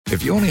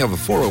If you only have a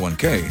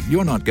 401k,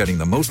 you're not getting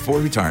the most for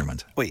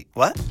retirement. Wait,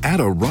 what? Add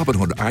a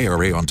Robinhood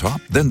IRA on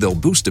top, then they'll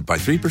boost it by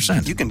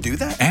 3%. You can do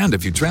that? And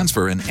if you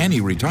transfer in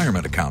any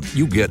retirement account,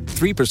 you get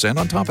 3%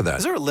 on top of that.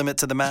 Is there a limit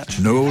to the match?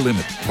 No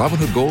limit.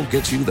 Robinhood Gold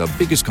gets you the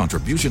biggest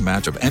contribution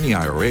match of any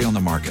IRA on the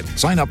market.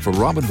 Sign up for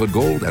Robinhood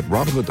Gold at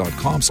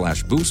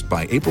Robinhood.com/boost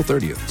by April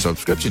 30th.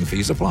 Subscription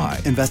fees apply.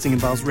 Investing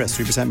involves risk.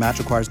 3% match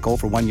requires gold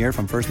for 1 year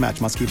from first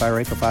match. Must keep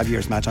IRA for 5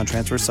 years. Match on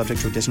transfers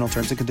subject to additional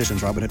terms and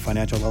conditions. Robinhood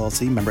Financial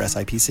LLC, member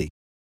SIPC.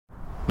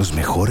 Los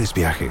mejores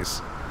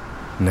viajes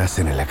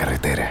nacen en la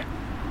carretera,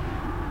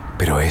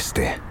 pero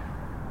este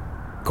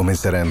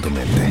comenzará en tu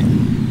mente.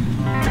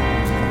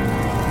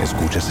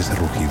 ¿Escuchas ese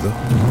rugido?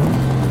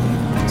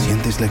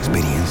 ¿Sientes la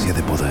experiencia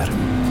de poder?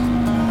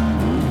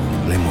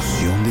 ¿La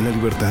emoción de la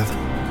libertad?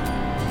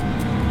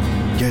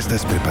 Ya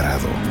estás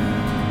preparado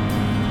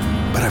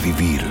para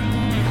vivir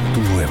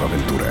tu nueva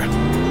aventura.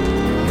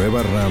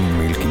 Nueva RAM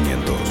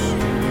 1500.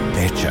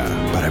 Hecha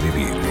para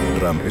vivir.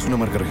 RAM es una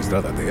marca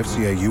registrada de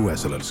FCA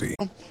US LLC.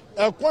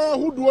 Kwan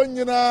hudu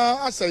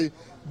nyina asai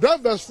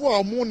drivers for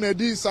amu na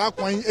di sa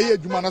kwan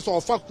adwuma na so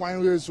ofa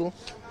kwan we so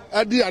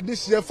adi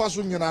adihye fa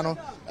so nyina no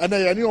na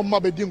ye ne omma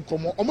bedi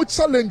nkomo omo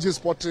challenges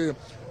pot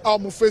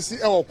amu face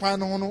e kwan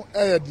no no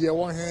de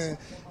wo he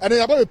ene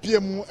ya ba pie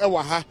mu e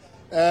wa ha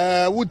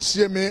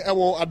wutie me e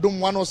wo adom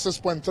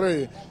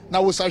 106.3 na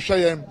wo sa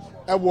hwe yen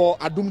e wo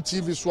adom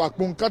TV so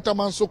akpon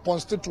kataman so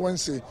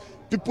constituency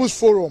People's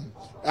Forum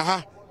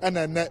aha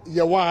ene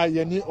ye wa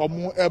ye ni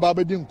omo e ba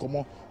bedi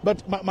nkomo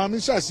but ma me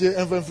sha se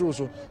enfenfiri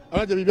so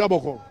alaje bibia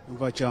boko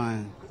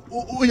ngochan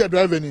u ye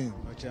driver ni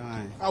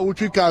ngochan a wo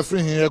twika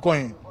free hin ye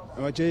kon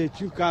oche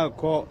twika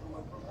ko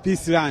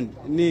Peaceland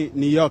ni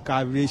New York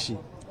aviation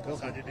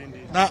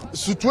na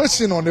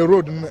situation on the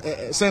road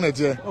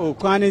senator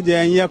kwani je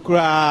enye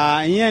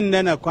kura enye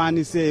nne na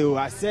kwani say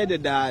I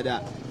said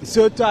that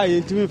so to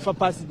ayentimi fa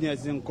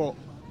passengers nko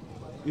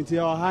nti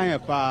o han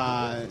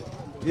pa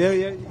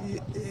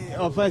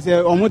offense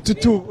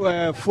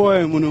omututu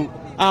for mu no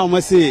a o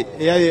say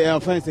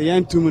offense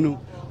yentum no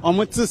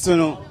omutiso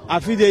no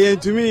afide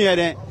yentumi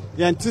yede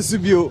yentisu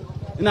bio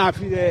na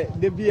afide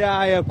de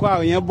bia ye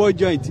kwa yen bo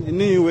joint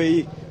ni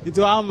we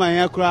nti o ma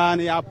yen kura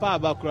na ya pa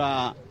ba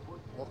kura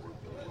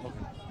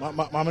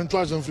ma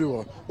mentuazo free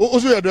wo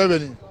ozo ye driver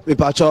ni me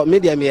pacho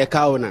media me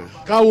kaona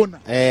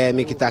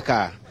me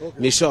kitaka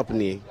me shop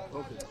ni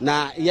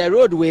na ye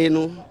roadway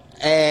no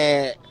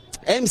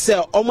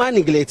say o ma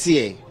neglect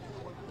here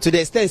to the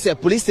extent say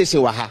police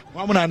station wa ha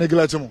wa mo na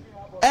neglect mo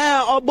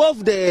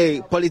above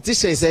the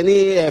politicians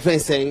any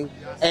fencing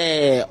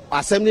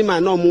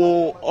assemblyman no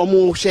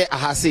mo share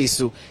ahase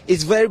so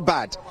it's very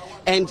bad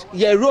and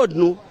ye road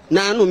no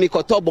na no me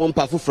koto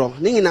bompa fufro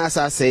ni nyina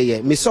asa say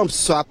ye me some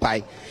so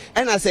apai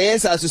and I say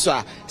yes as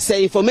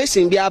say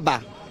information bi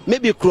aba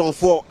maybe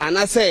kronfo and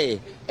I say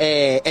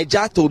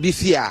ejato bi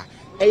fia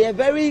a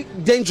very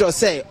dangerous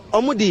say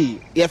omudi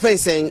ye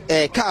fencing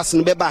cars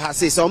no be ba ha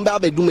say so mba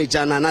be dum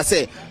ejana na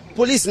say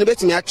police no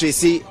betimi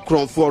atrese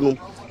kronfo no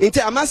nti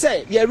ama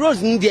say ye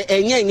roads no de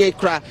enye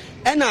kra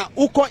na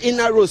uko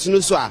inner roads no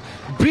so a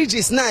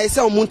bridges na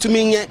say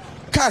omuntumi nye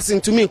cars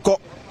ntumi nko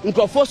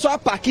nkofo so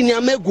apaki ni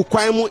amegu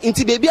kwan mu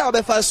nti bebi a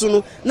obefa so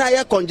no na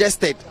ye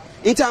congested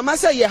nti ama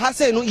say ye ha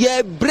say no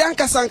ye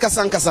branka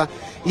sankasa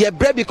ye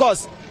bre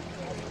because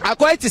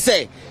akwai to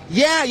say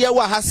yeah ye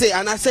wa ha say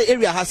and I say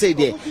area ha say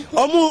there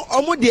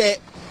omu de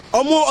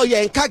omu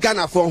ye nka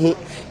Ghana for ho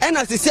and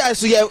as say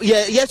so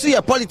ye so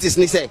ye politics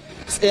ni say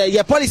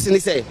ye policy ni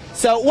say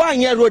so one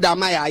year road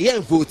amaya ye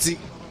vote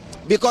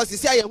because you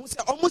say ye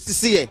almost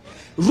see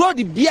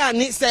road bia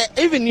ni say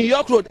even New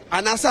York road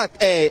and asa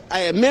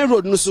main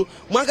road no so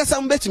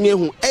mwankasa mbetumi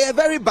ehu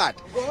very bad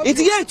it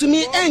ye to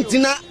me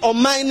entina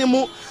oman ni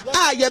mu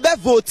ye be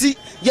vote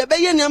ye be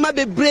ye niama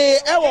bebre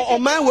wo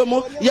oman we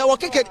mu ye wo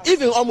keke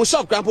even omu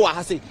shop grandpa wa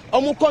ha say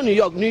omu ko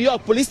New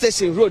York police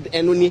station road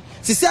enuni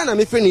sisi na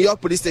me free New York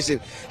police station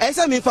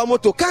say me fa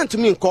moto can't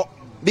me nko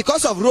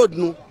because of road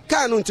no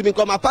car no ntumi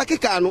nko ma park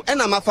car no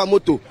na ma fa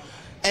moto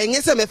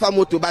enye se me fa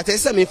moto but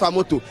se me fa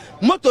moto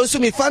so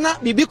me fa na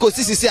bibi ko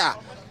sisi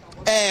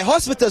a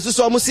hospital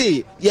so mo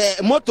say ye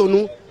moto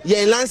no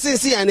ye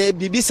license and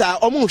bibi sa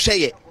omo hwe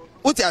ye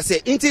uti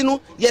ase inti no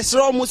ye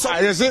sro mo so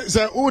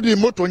say udi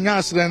moto nya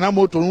asre na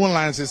moto no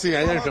license ye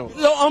hwe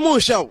omo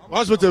hwe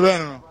hospital be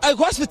no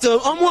hospital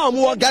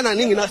omo Ghana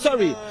ni na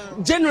sorry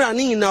general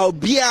ni na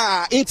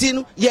obia inti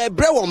no ye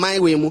bre wo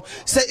man we mu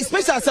say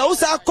special say o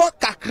sa ko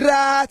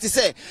kakra ti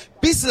say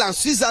Peaceland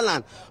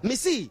Switzerland me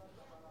see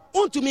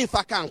untumi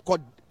fa kanko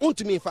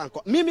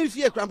me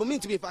fie krampo me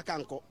ntumi fa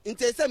kanko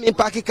nti se me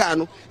park car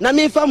no na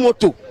me fa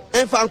moto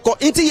enfa nko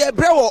nti ye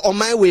bre wo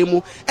oman we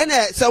mu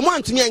ene se mo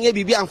antumi anya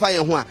bibi anfa ye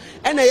ho a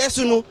ene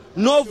yesu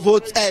no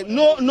vote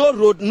no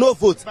road no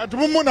vote but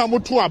mo na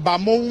moto aba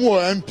mo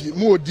MP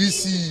mo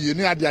DC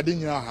ni ade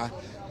nyina ha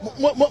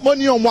mo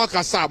ni omo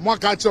akasa mo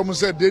aka che mo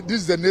say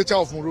this is the nature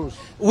of rules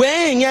we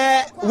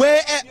enye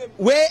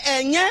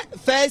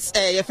first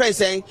your friend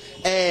saying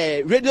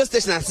radio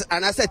station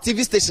and I said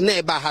TV station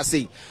na ba ha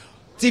say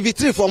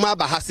TV3 for ma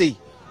ba ha say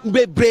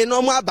bebre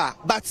no mo aba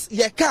but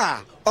ye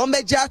car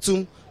omeje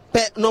atum pe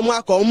no mo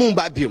akọ mu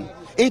ba biom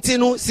nti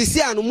no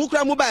sisi anu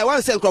mukra mu ba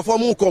one cent crofo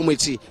mu kom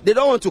echi they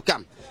don't want to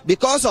come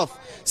because of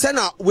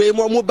sena we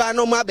mo ba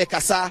no mo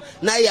abekasa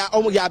na ya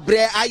ya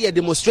bre aye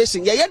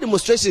demonstration ya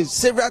demonstration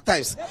several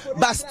times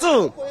but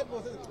still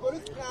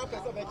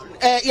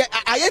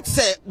I yet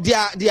say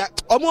dia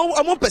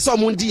omo person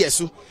omo ndi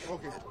yesu.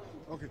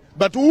 Okay.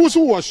 But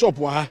who was shop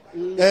wa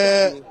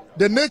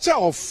the nature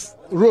of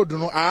road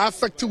no are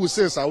affected with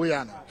sales away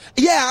ana.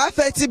 Yeah,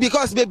 affected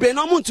because be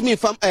no mun to me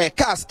from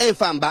cars and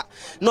famba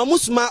no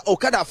musma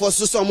okada for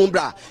so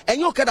bra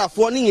enye okada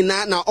for ni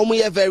nyina na omo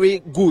ye very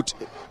good.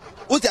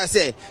 What I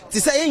say ti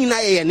say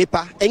nyina ye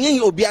nipa enye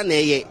obia na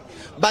ye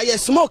but ye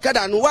small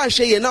okada no wan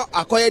hwe ye na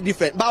akoye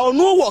different but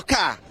ono wo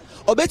car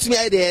obetumi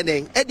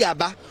ede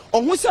aba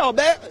ohun say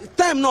obe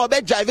time na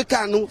obe drive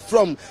car no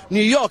from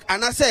New York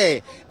and I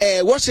say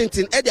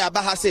Washington ede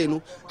aba ha say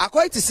no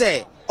akoye ti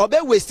say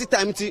obe waste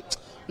time ti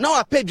now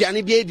I pay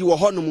biani bi edi wo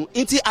hono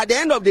nti at the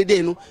end of the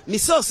day no me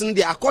sales no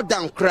dey akọ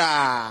down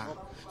kra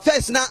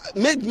first na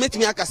make me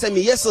akase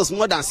me sales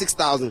more than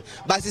 6,000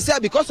 but he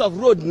said because of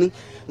road no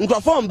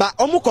nkrofo mba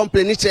omo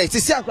complain chere ti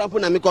see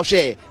akrampo na me ko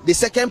share the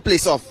second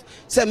place of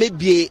say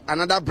maybe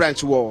another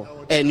branch war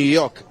New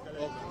York.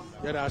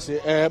 Yeah, I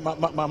say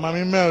mama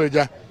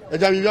mereja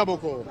eja bibi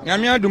aboko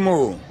nyame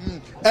adumo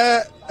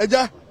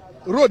eja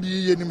road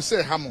yi yenim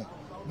say hamo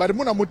but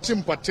mu na mu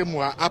tim patem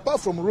wa apart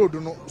from road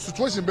no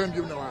situation ben bi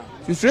na wa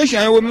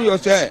situation wo mi yo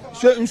say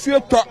so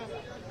nsuo to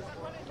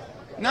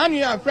na nu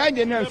ya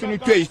Friday na nsuo ni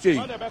twei sei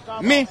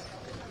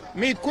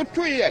me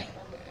kutu ye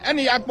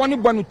ene ya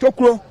bonu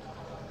tokuro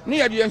ni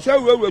ya de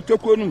nsuo wewe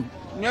tokuro nu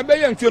ne be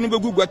ye nsuo no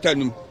begu gwata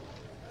nim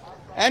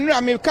enu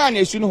america na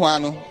esu no ho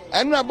ano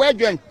enu abo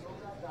adwen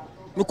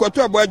mi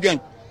koto abo adwen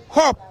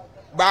hop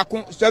baako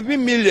 7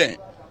 million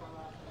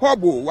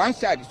hobo one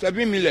side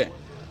 7 million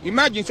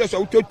imagine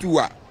so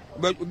utotua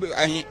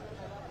ahi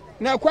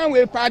na kwan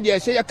we pa de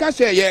say ya ka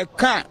say ye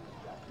ka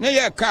na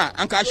ye ka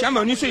anka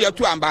ahama ni so ye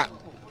to amba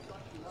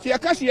si ya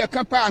ka say ye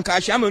ka pa anka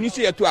ahama ni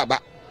so ye to aba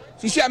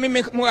sisi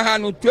ami mo ha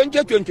no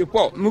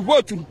 2024 mu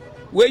vote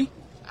we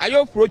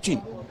ayo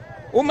protein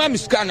o ma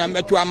miska na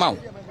meto ama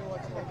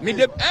mi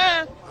de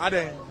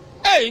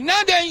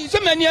na den se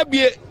mani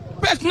abie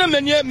personal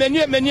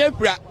mani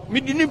afra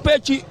mi di ni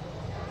pachi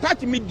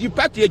party mi di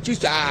party echi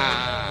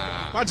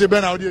sa party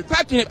be na odi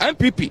party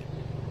MPP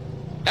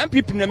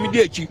na mi di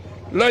echi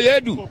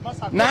loyedu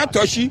na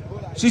atoshi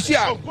sisi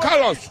a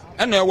Carlos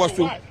na e wo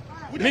so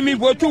mi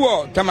vote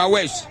wo Tama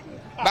West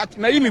but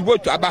na mi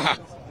vote abaha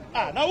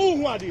na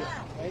hu ade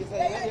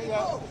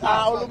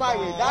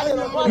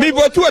mi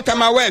vote wo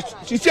Tama West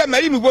sisi a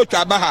mi vote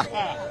abaha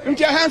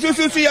nti ha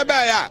so ya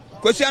ba ya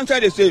kosi answer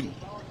the same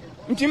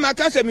nti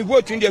maka se mi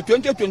vote in the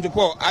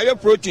 2024 ayo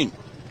protein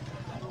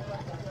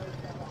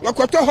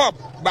wakoto hop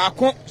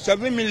baako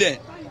 7 million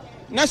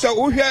na so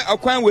wo hwe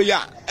akwan we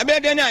ya ebe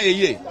de na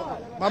ayeye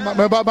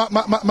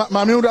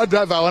mama mi ura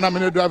driver wana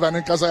mi driver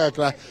ni kasa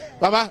yakra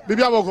baba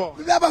bibi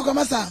aboko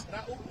masa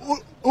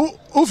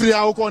u free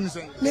awoko ni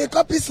sen me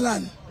copy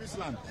slan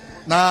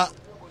na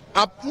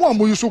mo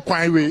amu yusu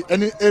kwan we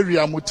any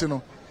area muti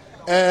no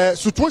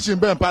situation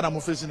be mpa na mo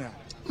face na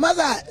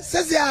mother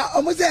says ya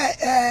omuze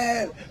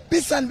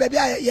pisan baby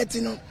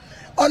yeti no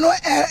ono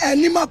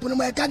anima puno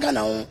mo kaga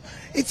na ho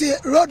iti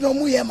road no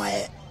mu ye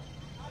maye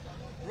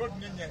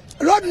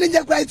road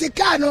ninja kwa iti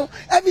car no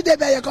every day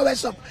be your cover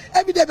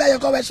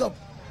shop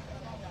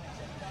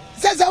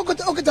says ya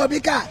okuto bi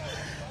car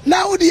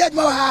na udi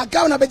yedma ha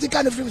ka na beti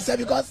car no free say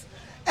because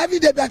every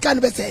day be car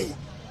no be say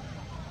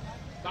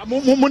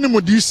mo ni mo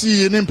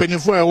DC ni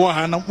mpanifo e wo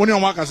ha na mo ni o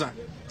makasa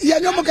ya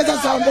no mo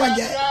kasa sa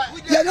mbonje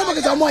ya no mo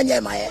kasa mo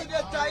anye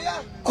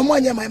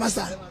maye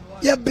masa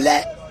ya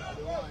ble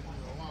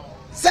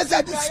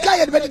sasa sky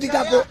ya beti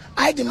dikapo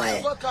ai di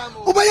maye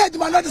ubaya di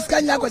manot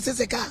sky nya ko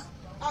sese ka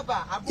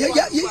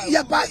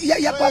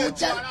ya pa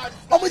mucha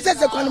o mo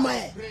sese ko no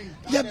maye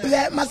ya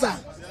ble masa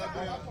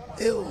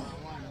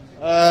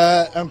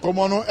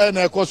enkomo no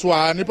na ekoso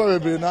a nipa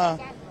bebe na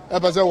e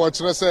ba se wo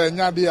kire se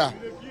nya de a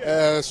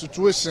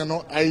situation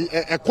no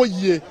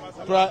ekoyie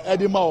pra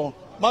edi ma o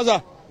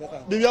masa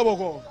bibi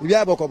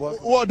aboko boss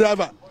what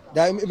driver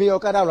da me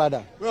okada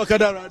rather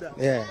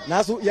yeah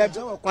na so ya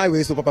kwan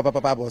we so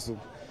papa boss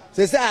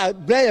se say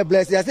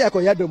bless ya say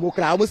akonya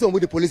democrat mo say mo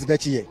the police na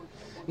chiye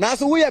na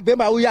so we be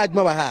ma we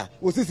adwuma ba ha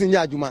osisi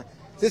nya adwuma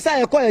se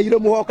say akonya yire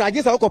mo ho kra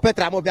je say ko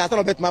petra mo bia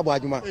so betima bo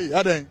adwuma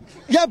aden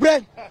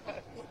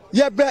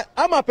ya bre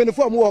ama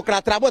penifo mo ho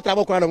kra trabo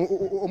kra na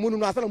omunu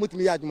no asana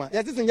mutimi ya adwuma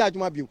ya sisi nya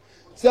adwuma biu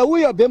se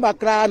we be ma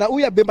kra na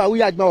we be ma we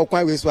adwuma wo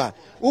kwan we so a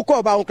wo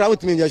ko ba wo kra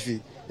mutimi nya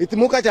hwi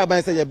itimuka cha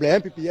ban say ye ble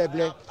MPP ye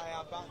ble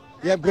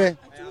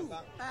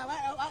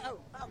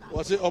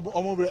what's it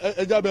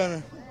eja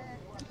ben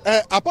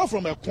apart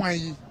from a kwan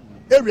yi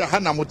area ha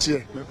na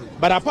motie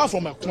but apart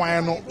from a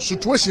kwan no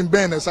situation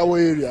ben na sa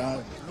area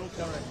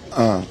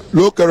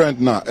low current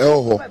na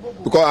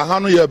because I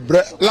hanu ye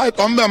bre light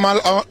on be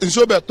mal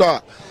inso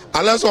beto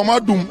unless o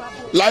madum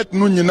light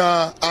no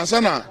nyina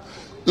ansana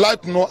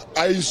light no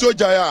I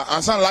soldier ya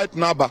and some light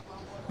naba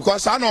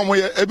because I know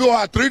we ebi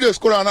wa 3 days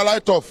kora and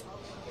light off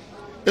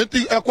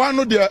enti ekwan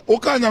no de o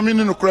ka nyame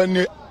ni no kora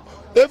ni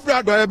every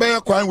ado e be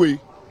kwan we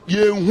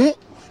ye hu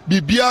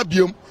bibia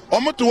biom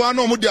omoto wa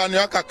no mo de anu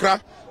kakra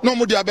no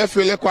mo de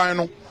abefele kwan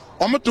no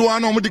omoto wa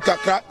no mo de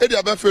kakra e de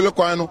abefele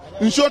kwan no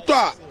nso to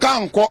a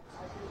kanko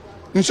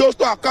nso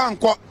to a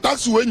kanko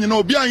taxi we nyina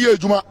obi an ye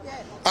adwuma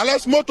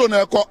unless moto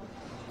na ekọ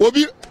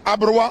obi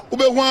abrowa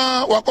ube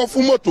hwa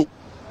wakofu moto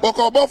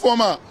okobo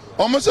forma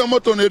omose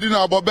moto na edi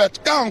na abobet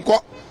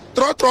kanko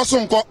trotro so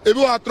nko ebi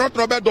wa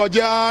trotro be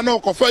doja na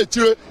okofa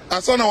etire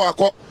asa na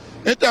wako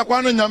enta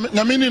kwa no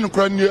nyamini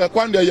nkra ni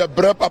ekwa nde ya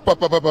bre papa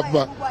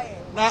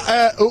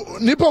na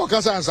nipa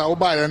okasa ansa wo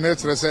ba ya na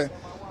etre se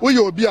wo ye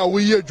obi a wo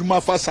ye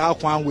adwuma fa sa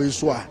akwan we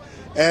so a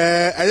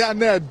eya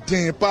na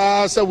din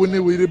pa se wo ni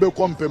we be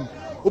kompem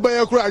wo ba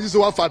ye kura agise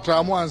wa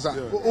fatramo ansa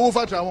wo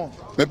fatramo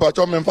me pa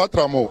cho me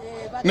fatramo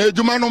na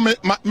adwuma no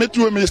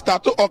me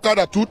start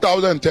okada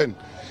 2010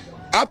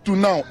 up to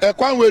now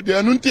ekwan we de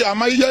anu nti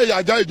amaye ya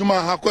aja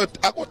adwuma ha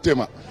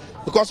akotema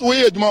because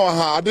we adwuma wa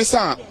ha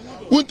adesa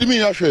untimi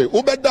ya hwe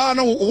wo beda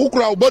na wo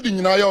kura wo body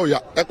nyina ya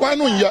oya ekwan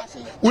no nya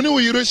woni wo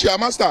yire hia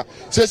master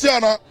sesi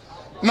ana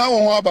na wo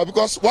ho aba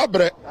because wa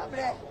bre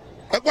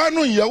ekwan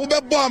no nya wo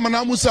bebo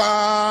amana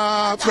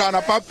musa fra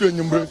na papi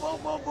onyumbre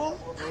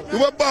wo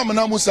bebo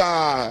amana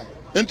musa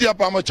enti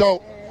apa ma chao.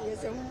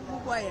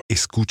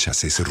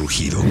 ¿Escuchas ese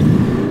rugido?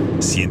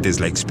 ¿Sientes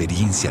la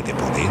experiencia de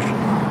poder?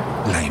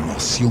 ¿La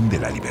emoción de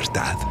la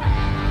libertad?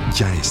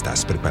 Ya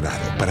estás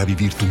preparado para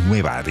vivir tu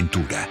nueva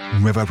aventura.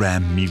 Nueva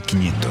Ram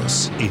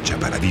 1500, hecha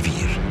para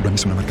vivir. Ram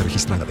es una marca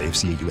registrada de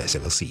FCA US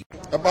LLC.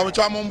 Apa ma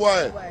chao mon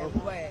boy.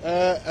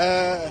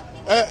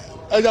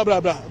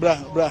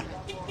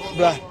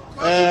 Bra.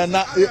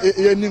 Na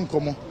ye nim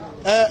komo.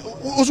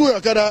 Usu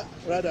ya kada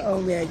brother. Oh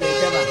me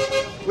driver.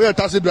 We are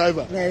taxi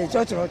driver.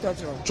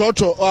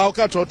 Trotro. Oh,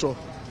 ka trotro.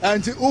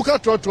 Anti uka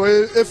trotro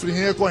efri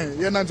here coin.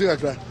 Ye nanti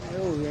kakra.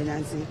 Oh, ye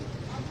nanti.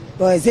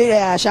 But say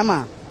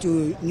Ashama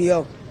to New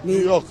York. New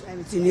York.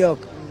 To New York.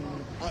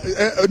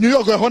 New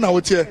York hona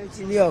wotie.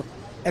 To New York.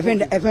 I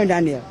friend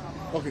Daniel.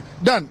 Okay.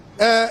 Dan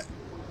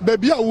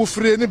baby a wo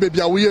free ni baby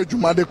a wo ye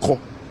adwuma de ko.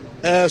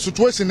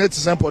 Situation net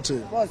is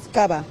important. Boss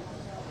Kaba.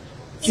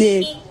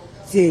 See.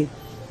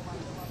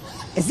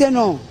 Ese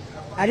no.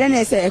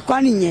 Adene say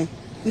ekwani nye.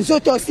 Nso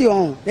to si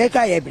on. They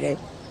ka ye bre.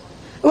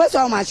 We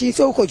so machine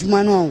so ko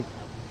dwuma no.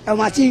 E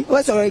machine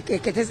we so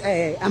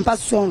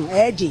ampason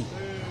edi.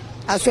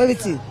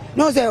 Authority.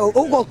 No say o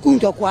go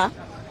kuntokwa.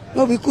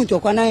 No be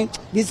kuntokwa na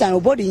this an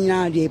body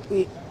nyina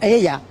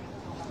dey ya.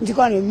 Nti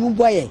ko no mu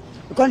boye.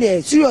 Ko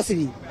dey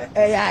seriously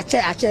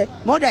ache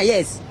more than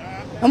yes.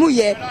 Amu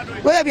ye.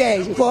 We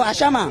be for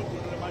Ashama.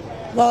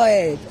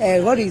 Boy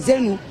what is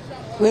Zenu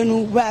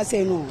when we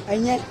say no.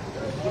 Enye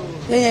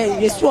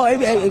the store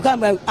e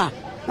come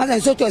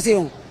man so to say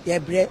on ye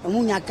bre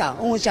amu nyaka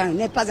on chan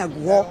ne pass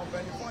go.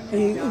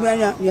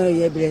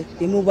 Ye bre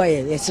e mu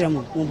boye ye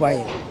sremo mu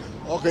boye.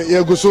 Okay,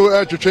 ye go so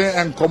twetwe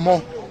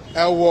enkomo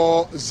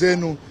ewo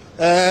Zenu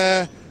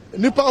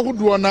nipa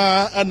hudo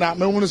na na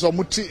mehunu so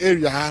muti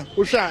area ha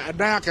wo hwa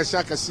adan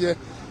akase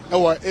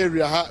ewo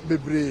area ha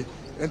bebre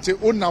enti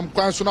unam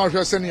kwan so na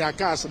hwe se ne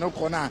yakas ne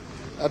ko na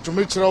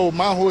atumi kire o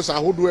manholes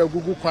ahodo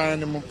egugu kwan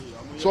ne mu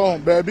so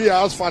baby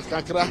asphalt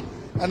kakra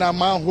na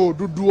manhole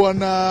dudu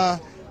na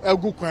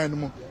egu kwan ne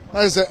mu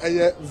na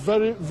say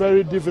very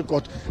very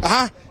difficult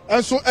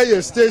enso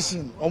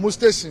station almost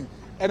station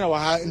ena wa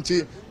ha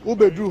nti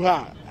ubedu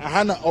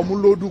ha na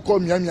omulodu ko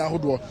miamia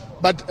hodo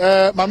but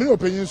mama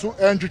opinion so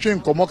entwetwe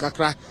nkomo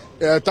kakra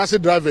taxi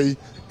driver yi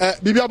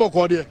bibia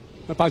boko de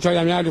pa cho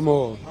ya miade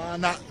mo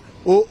na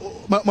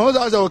ma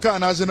za o ka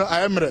na se no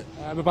ayemre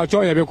pa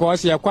cho ya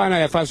because ya kwa na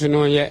ya fa so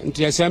no ye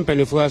nti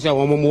esempelifo se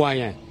wo momu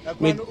anya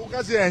me o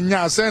ka se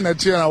enya se na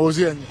tie na wo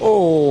se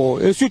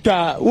enya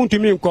esuta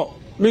untimi nko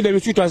me de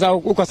esuta za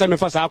ko se me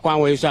fa sa kwa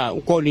wo sa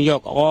ko New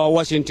York or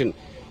Washington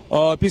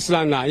or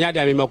Peaceland na ya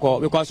da me meko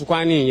because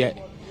kwa ni ye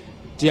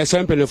ti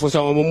esempelifo se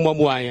wo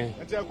momu anya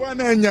nti kwa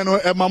na enya no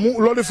mamu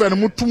lorry fan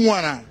mu tumu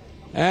ana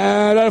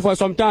lorry for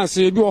sometimes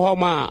bi wo ho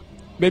ma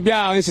baby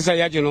a insisa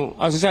ya jino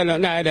asisa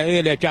na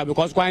e twa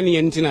because kwa ni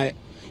enti na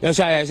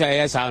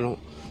ya sa no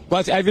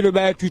because every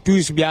day 2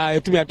 weeks bia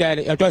etumi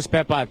ata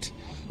spare part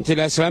until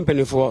the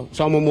slamping for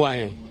some more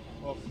ayen.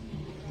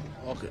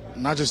 Okay,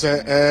 na just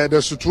say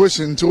the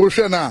situation to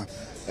hwe na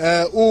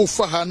o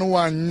fa ha no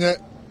anye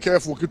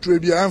careful kitwe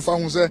bia emfa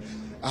hu se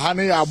ha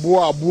ne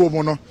abo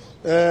mu no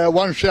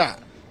wan hwe a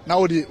na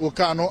odi o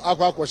ka no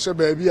akwa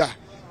baby a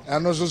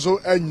eno so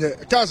enye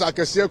kasa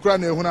akese kura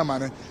na ehuna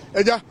mane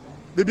eja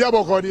bibia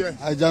boko de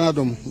ajana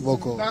dom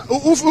boko na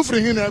u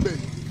free hin na be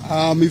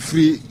me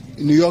free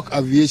New York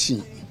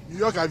Aviation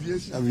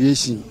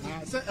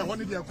say e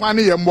woni de kwan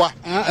ne ye mboa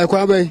e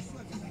kwan be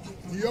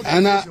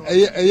ana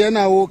eye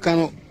na wo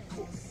kan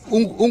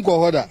unko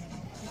hoda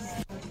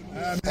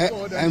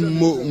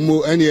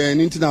mo ene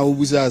nti na wo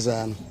busa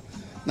asa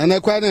na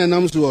kwan na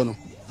nam so no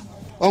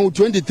on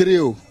 23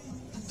 o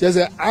just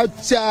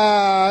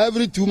acha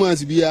every 2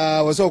 months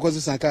bia was so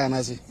cause sanka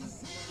na se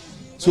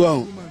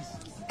so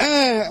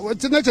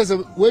what natures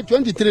we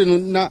 23 no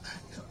na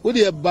we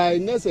dey by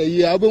next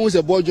year we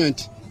say ball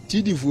joint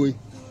TD foi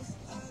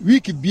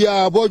week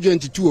bia ball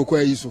joint 2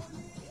 okwa yi so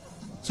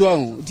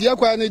ti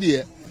akwa ne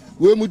de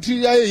we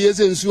mutiri aye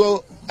yese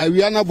nsuo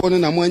awia na bɔ no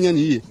na mo anya ne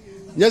yie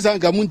nyɛ sa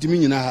nka mo ntimi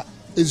nyina ha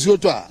nsuo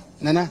to a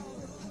nana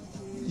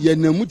yɛ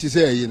namu ti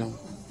sɛ ayi no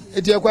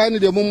eti akwa ne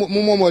de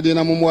mo de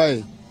na mo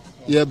aye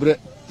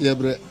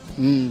yɛbrɛ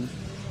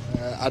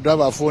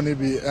adrabafo ne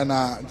bi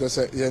na just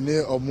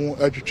yɛne ɔmo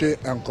atwitwe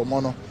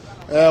nkɔmɔ no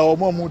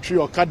ɔmo twi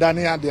ɔkada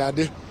ne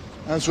ade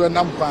nso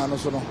nam kwan no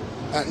so no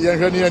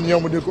yɛhwɛ ne yɛne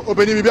ɔmo de ko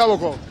obeni bi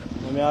abɔkɔ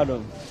me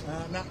adom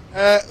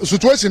na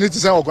situation ti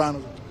sɛ ɔkwan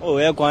no oh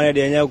ye kwan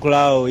de nya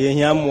kura o ye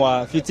hia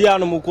moa fiti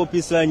anu mo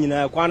kopi sa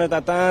nyina kwan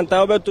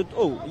tatanta obeto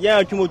oh ye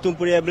atwumo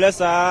tumpure e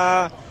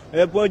blessa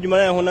e po adwuma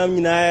na honam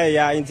nyina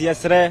ya nti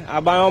yesre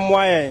aban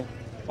omoa ye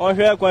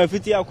onhwe kwan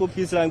fiti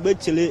akopi sa ngbe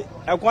chile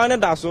e kwan ne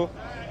da so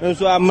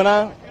nso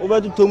amra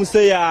obeto tom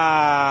se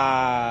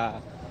ya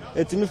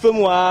etimi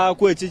femu a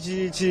ko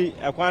echichichi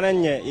e kwan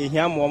nye e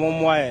hia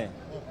moa ye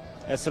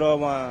esro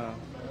ma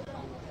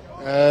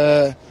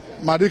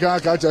madika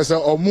aka chese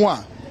omo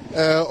a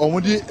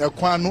omudi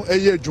ekwan no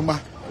eye adwuma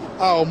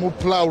a omo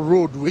plow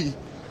road we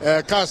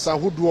cars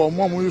ahodo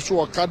omo so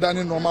okada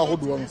ne normal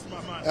ahodo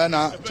no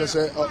na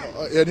chese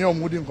ene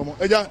omudi nkomo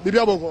eja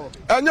bibia boko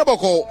anya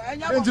boko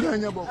engineer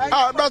anya boko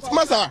but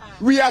master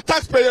we are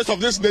taxpayers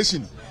of this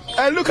nation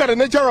and look at the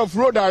nature of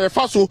road that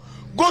faso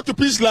go to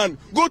Peaceland,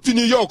 go to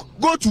New York,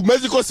 go to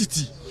Mexico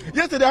City.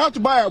 Yesterday I had to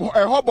buy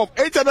a hub of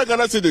 800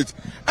 Ghana cedis.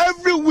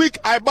 Every week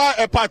I buy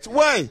a part.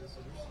 Why?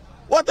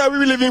 What are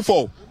we living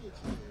for?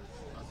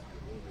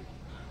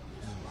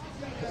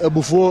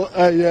 Before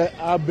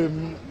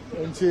abem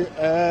nti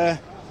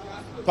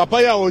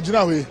papa ya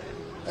ojina we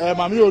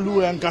mami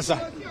olu enkasa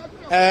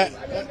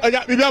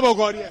aja bibia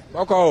boko de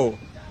boko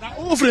na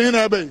wo free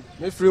na ebe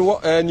me free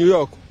New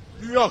York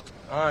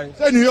aye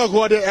say New York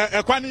wo de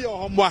ekwani yo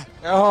homboa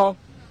eho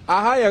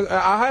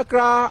aha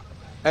kra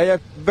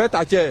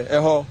better che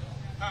eho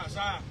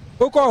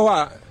oko ho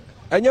a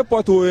enye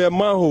porto e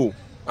manho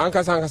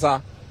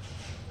ankasa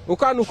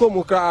uka nu ko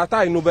mu kra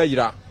atai no be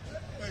yira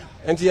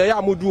enti ya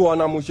amudu ho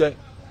na mu hye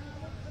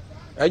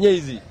enye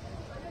easy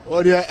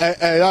o de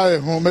ya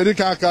ho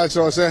medical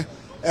culture say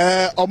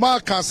o ma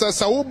kan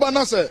say wo ba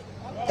na say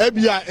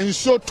ebia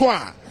enso to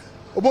a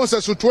obon say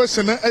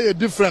situation e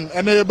different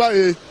and e ba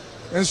e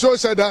enso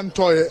say dan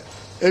toy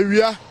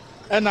ewia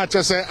e na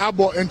che say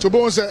abo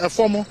entobon say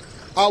efomo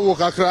awo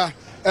kakra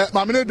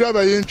mamene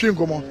driver yin twi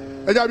nkomo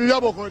eja bi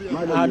aboko de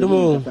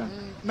adumo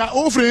na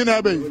ofri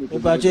na be e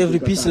ba che every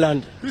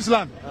Peaceland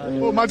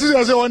o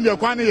matisi say one dey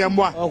kwan ne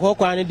yembo a okwo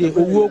kwan de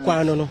owuo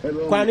kwan no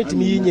kwan ne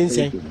timi yin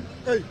nsen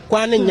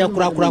kwan ne nya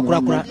kura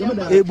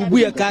ebubu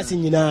ye kasi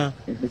nyina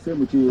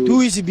 2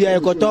 weeks bia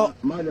ekoto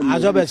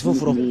azobes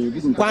foforo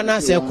kwan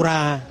na se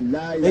kura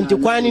enti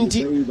kwan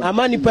nti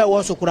amani pa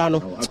wo so kura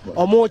no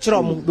omo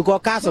kire mo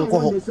because kasi nko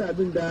ho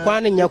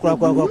kwan ne nya kura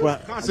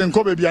kasi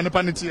nko be bia ne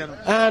pa ne tie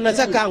no na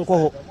saka nko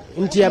ho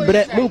nti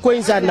ebre mun ko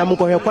inside na mun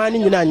ko hwe kwan ne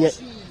nyina nye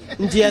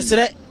nti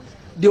yesre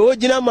de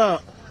ogina ma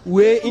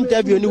we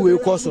interview ni we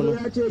course no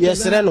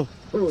yesre no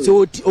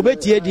so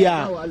obetie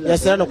dia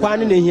yesre no kwan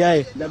ne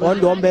hiae on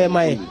do mbe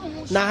mai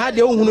na ha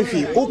de ohunu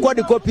hwi ukọ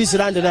de copies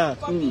rand na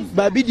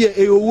ba bi de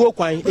ewuo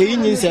kwan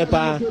eyinyin se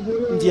pa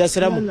nti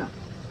yesre mo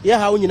ye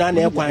ha onyina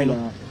na ekwan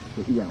no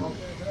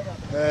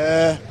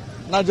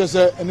na just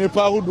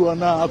nipa hudu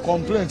na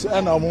complaint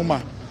na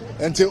omuma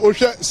nti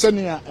ohwe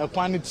senia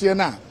ekwan ne tie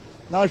na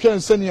ohwe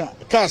senia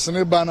cars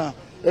ne ba na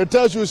it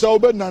tells you so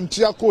be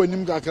nantia ko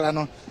enim kakra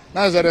no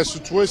now the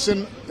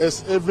situation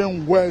is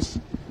even worse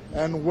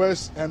and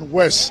worse and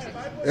worse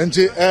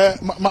nti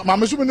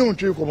mama so me ne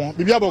ntwi ko bon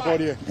bibia boko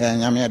de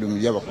nyame adum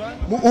bibia boko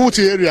mu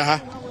uti area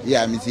ha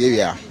ya mi ti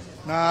area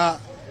na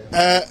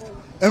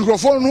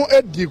enkrofo no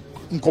edi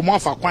nkomo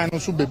afa kwan no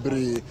so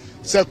bebre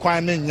se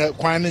kwan ne nye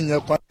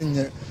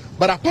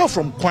but apart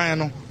from kwan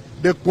no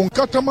the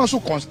Kunkatama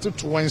so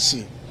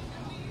constituency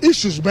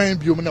issues being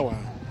biom na wa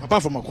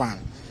apart from kwan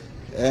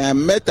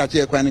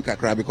metache kwani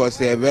kakra because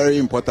they are very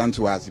important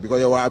to us because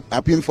you are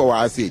appealing for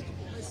our sake.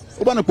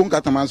 Obana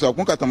Kunkatama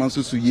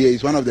so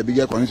is one of the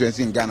biggest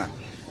constituencies in Ghana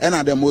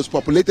and the most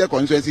populated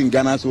constituency in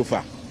Ghana so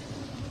far.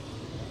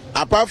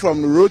 Apart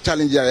from the road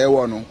challenges,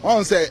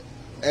 on say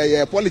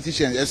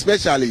politicians,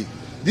 especially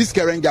this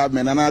current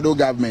government and other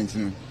governments,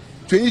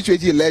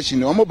 2020 election,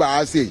 omo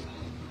ba say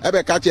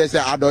ebe catch say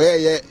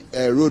adoye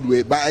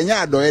roadway, but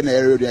enya adoye na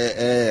road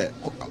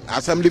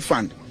assembly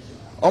fund.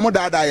 Omo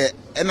dada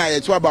na ye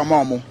to aba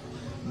ma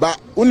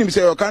but unim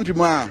say your country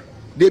ma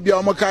dey be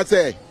omo ka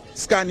say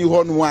scan you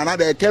ho no na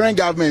the current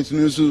government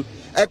no so e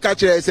ka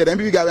kire say the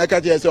MPP government ka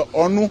kire say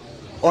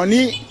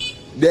oni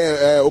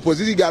the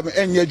opposition government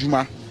enye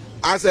adwuma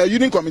as a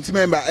union committee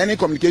member any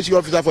communication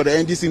officer for the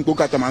NDC in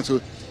Kokatama so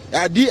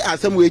di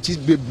assembly which is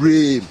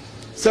brave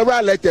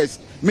several letters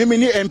mimi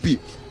ni MP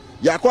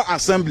yakọ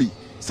assembly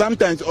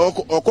sometimes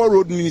oko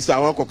road minister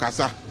oko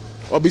kasa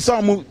or be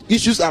some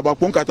issues about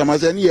Kokatama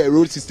say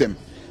road system.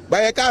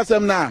 By a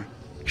custom now,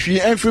 She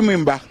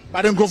member.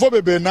 But in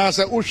Kofobe now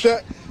say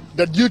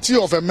the duty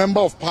of a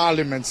member of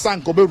parliament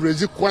Sankobe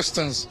raise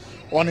questions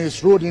on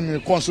his road in the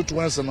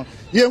constituency. No.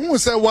 Yeah, who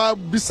say why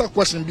bisa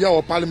question be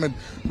our parliament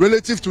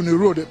relative to the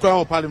road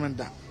of parliament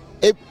da.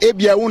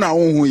 Ebia una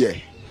who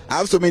ye. I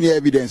have so many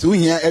evidence. We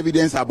hear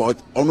evidence about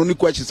only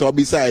questions or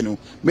beside no.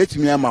 Met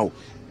me amount,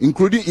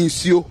 including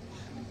issue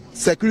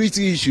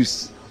security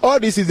issues. All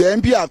this is the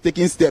MP have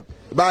taken step,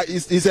 but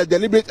it's a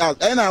deliberate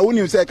act. And I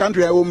wouldn't say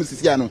country I won't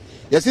see no.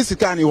 Yes, it's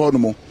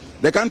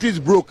the country is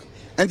broke,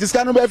 and it's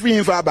cannot be free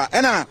in Faba.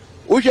 And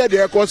we share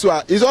the course.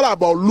 It's all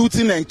about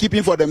looting and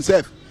keeping for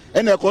themselves,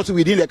 and of course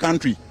within the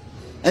country.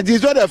 And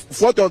it's not the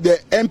fault of the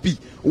MP.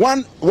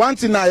 One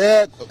thing I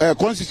hear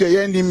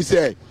constituent him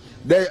say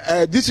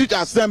the district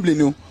assembly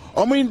no.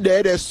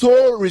 They're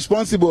so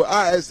responsible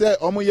as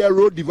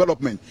road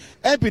development.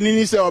 MP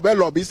ni say obe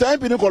lobby. So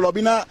MP ni ko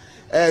lobby na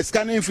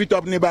scanning fit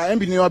up neighbor.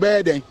 MP ni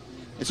obe den.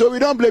 So we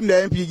don't blame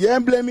the MP. We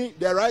blame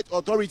the right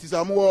authorities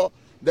and more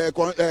the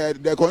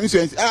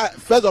constituency.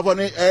 First of all,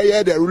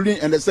 the ruling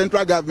and the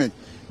central government.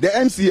 The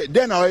MC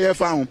then our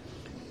found.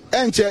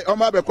 Enche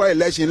be call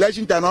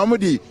election time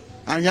omudi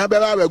and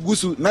yabela we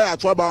gusu na ya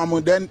trouble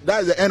then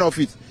that's the end of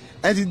it.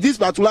 And this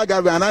particular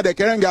government and the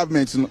current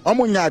government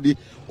omunyadi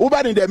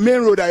over in the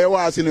main road I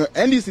was in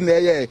and this in the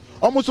air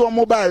almost on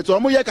mobile so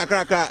omuye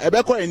kakraka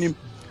ebeko enim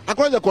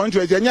across the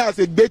country enya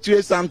say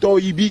betray santo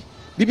ibi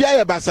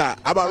bibia basa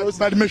about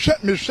but me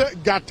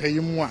hwe gata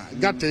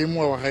yimu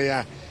wa ha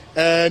ya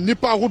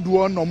nipa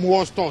hodo no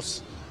mo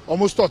stores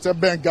almost stores e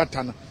ben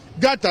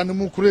gata no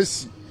mu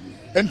kuresi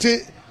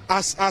enti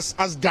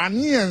as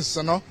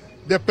Ghanaians no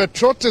the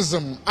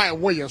patriotism I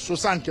wear so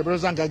sanke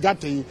brezanga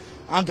gata yi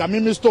anka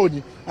mimi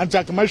story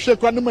anka kamahwe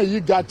kwa no mayi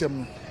gata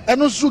mu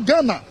eno su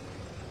Ghana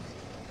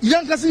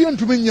yankasi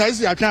yentumi nya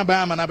isi atwan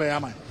ba ama na ba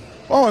ama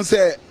on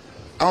say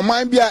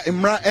aman bia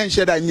imra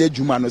enhye da nya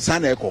adwuma no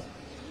saneko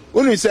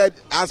Unu said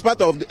as part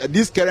of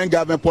this current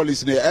government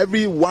policy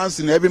every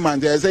once in every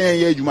month they say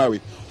nya adwuma we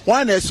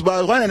one is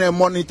one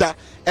monitor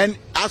and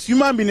as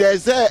human being they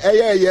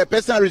say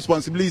personal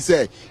responsibility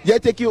say they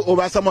taking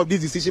over some of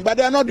these decisions but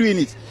they are not doing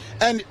it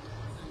and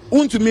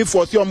untumi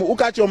force you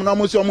ukachi na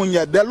mo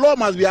the law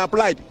must be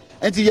applied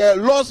and the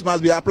laws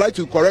must be applied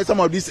to correct some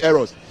of these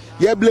errors.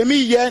 You blame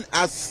me here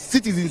as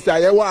citizens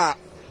that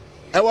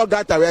you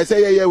got away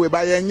say we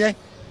buy yenye.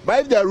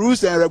 But if the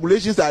rules and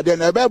regulations are there,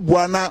 never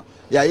buana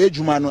ya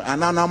jumano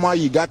ananama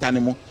you got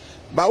animal.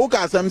 But who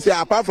can some say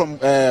apart from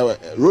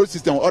road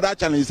system, other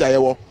challenges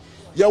are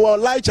you were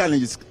light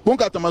challenges.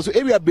 Punka Tamaso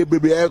area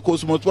baby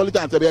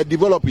cosmopolitan to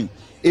developing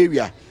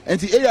area. And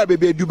the area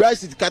baby Dubai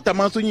City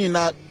Katamaso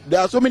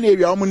there are so many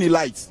areas how many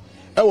lights.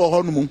 Just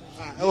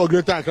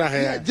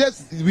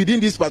within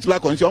this particular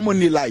country, how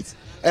many lights?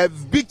 A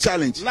big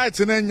challenge.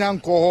 Lights in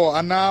Yanko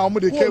and now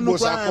the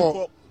cables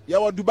are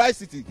you were Dubai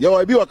City, you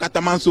were Biwa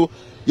Katamanso,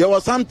 you were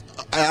some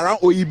around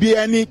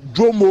Oibiani,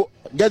 Dromo,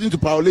 getting to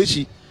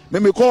Pauleshi.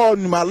 Let me call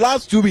in my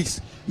last 2 weeks,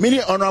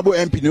 many honorable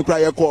MP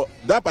nuclear call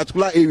that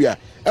particular area.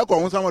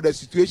 Echo some of the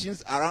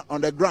situations around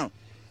on the ground.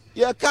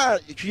 Your car,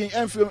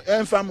 and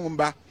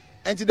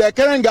to the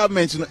current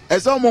government,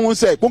 as someone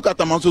said,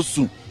 Kunkatamanso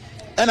soon.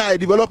 And a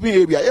developing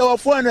area, you have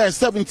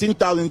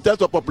 417,000 in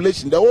terms of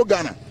population, the whole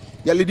Ghana.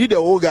 You lead the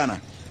whole Ghana.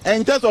 And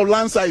in terms of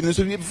land size, it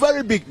will be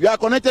very big. We are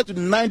connected to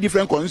 9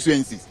 different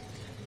constituencies.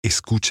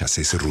 ¿Escuchas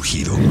ese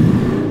rugido?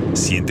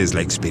 ¿Sientes la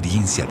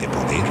experiencia de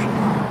poder?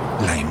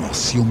 La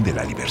emoción de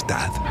la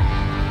libertad.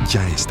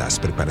 Ya estás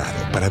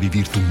preparado para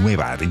vivir tu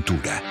nueva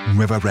aventura.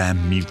 Nueva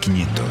Ram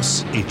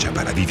 1500, hecha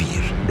para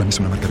vivir. Ram es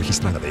una marca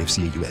registrada de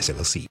FCA US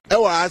LLC.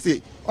 I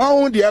say,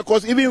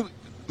 because even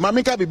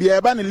Mamika Bibi,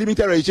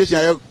 limited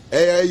registration,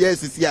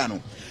 yes, it's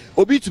Yano.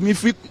 Obi to me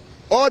free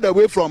all the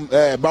way from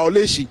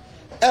Baoleshi,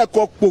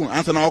 Kokpung,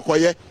 and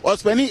Sanakoye, or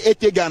spending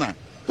 80 Ghana.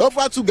 So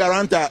far to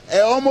guarantee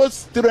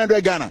almost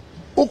 300 Ghana.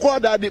 Who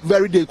called that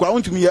very day? I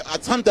want to me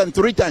at sometimes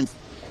 3 times.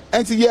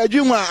 And to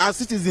Yajuma as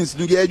citizens,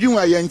 to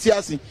Yajuma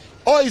Yantiasi,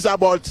 all is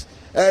about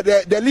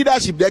the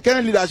leadership, the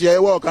current leadership,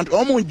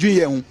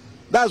 country.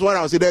 That's what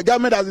I was saying. The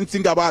government doesn't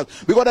think about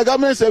it. Because the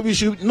government said we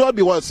should not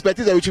be what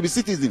spectators, we should be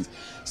citizens.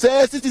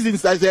 Say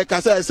citizens as a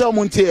Kasa, say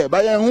Montier,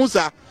 by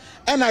Hunsa.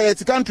 And I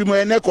had country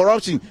where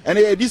corruption and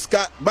this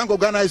Bank of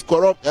Ghana is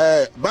corrupt,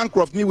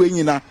 bankrupt new way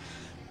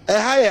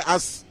higher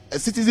as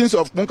citizens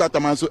of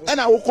Munkatamanso. And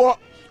I will call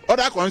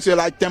other countries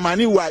like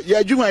Temaniwa,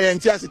 Yajuma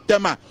and Tias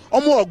Tema,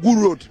 almost good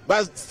road,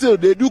 but still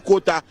they do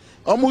quota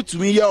almost to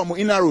me here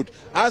inner road.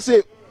 I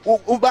say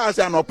Uba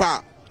and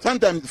Opa,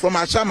 sometimes from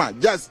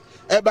Ashama, just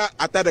ever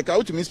at the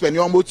car to me spend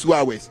almost 2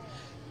 hours.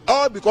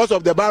 All because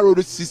of the bar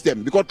road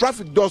system, because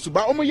traffic does,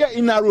 but almost here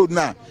inner road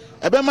now.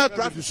 Ebema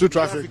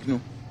traffic no.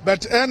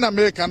 But in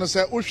America,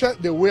 say,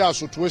 the way our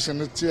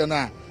situation is here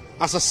now,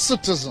 as a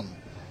citizen,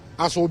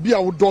 as will be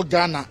our dog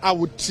Ghana, I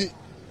would see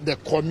the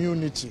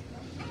community.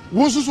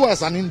 Also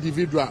as an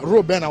individual,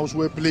 Robin house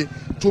will play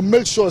to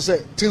make sure say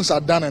things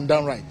are done and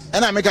done right.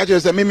 And I make a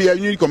choice, maybe a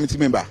new committee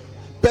member.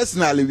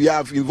 Personally, we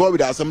have involved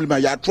with the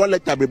assemblyman. You are trying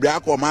to be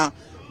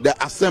the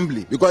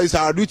assembly because it's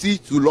our duty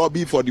to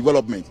lobby for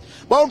development.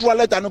 But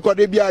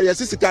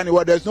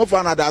there's no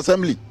fun at the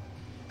assembly.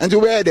 And to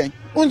where then?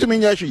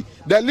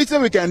 The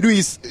little we can do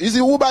is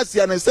Uber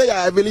and say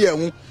a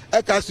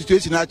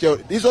situation.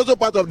 It's also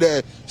part of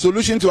the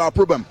solution to our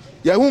problem.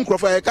 But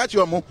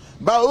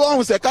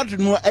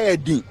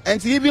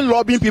and even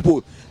lobbying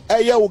people.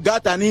 And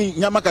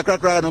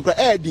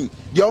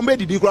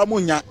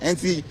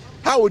see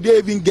how would they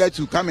even get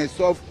to come and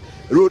solve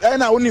road?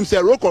 And I wouldn't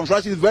say road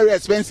construction is very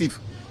expensive,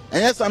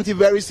 and that's something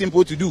very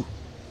simple to do.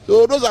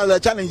 So those are the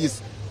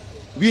challenges.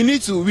 We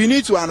need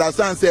to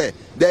understand. Say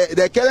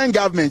the current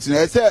government,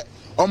 say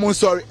almost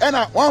sorry. And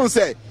I want to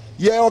say,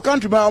 yeah, our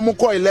countryman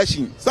call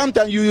election.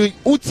 Sometimes you hear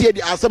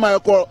the assembly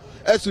call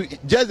as to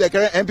just the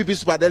current MPP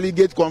super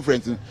delegate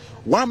conference.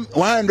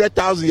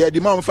 100,000 yeah,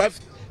 demand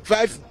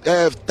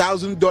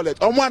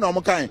 $5,000 on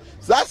one kind.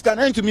 So that's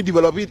can to me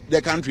develop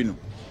the country now.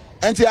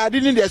 And I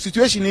didn't the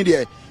situation in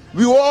there.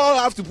 We all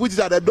have to put it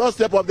at the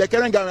doorstep of the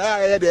current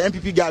government, the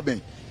MPP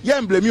government.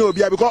 Yeah, blame you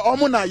because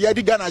Omuna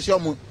Yedi Ghana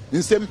Shamu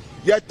in same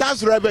your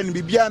tax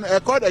revenue be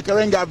called the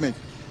current government.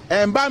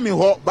 And by me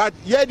but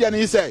Yedi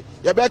he say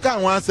you better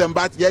want some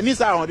but you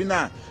need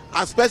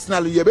as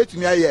personally you bet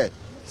me here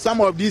some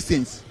of these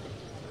things.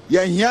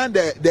 You hear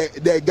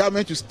the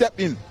government to step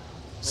in.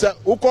 So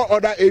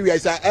other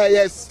areas are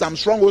yes, some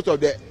strongholds of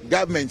the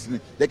government.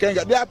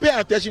 They are paying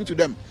attention to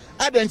them.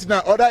 Identify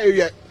other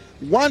areas.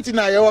 One thing in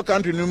our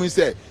country,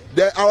 say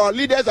our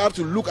leaders have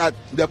to look at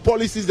the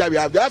policies that we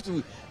have. They have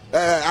to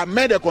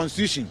amend the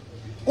constitution.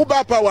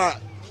 Uber power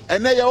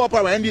and then your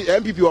power and the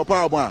MPP or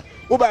power.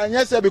 Uber and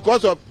yes,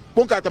 because of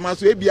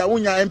Punkatamasu, Ebia,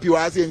 Unya MP or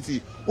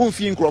ACNT,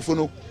 Unfin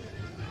Crofono.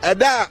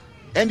 Ada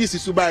NDC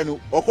Subano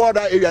or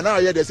other area now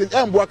here, they say,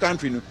 Mboa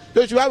country.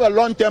 So you have a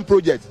long-term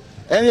project.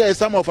 And here are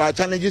some of our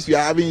challenges we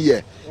are having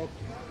here.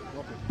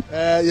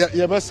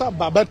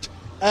 But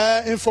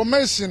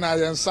information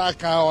I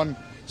on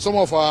some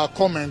of our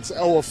comments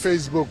on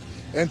Facebook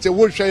and to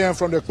watch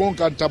from the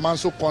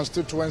Konkantamanso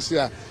constituency.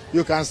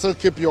 You can still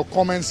keep your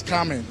comments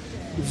coming.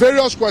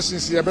 Various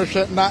questions here,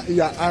 but not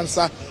your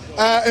answer.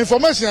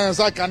 Information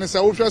answer can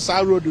say we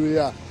shall road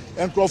here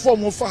and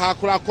perform for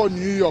Hakura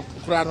New York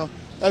Krano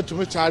to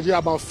me charge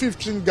about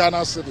 15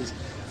 Ghana cities.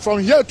 From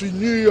here to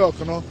New York,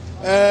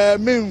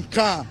 main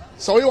car.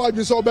 So we were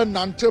just open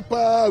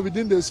Nantepa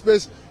within the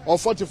space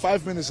of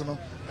 45 minutes.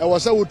 I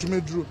was able to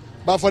me drew.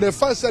 But for the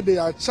first set, they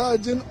are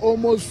charging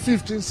almost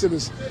 15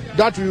 cities.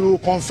 That we will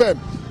confirm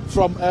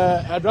from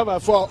a driver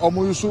for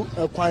Omuyusu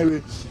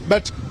Kwaiwe.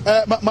 But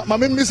my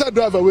Mr.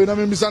 driver, when I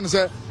mean, Mr.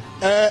 say,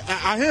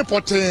 I hear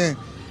Potin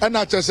and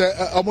I just say,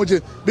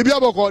 Omoji, Bibi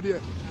Aboko, dear.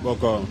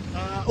 Boko.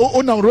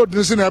 Unam road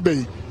in the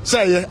bay.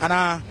 Say, and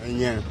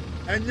yeah.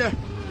 And yeah,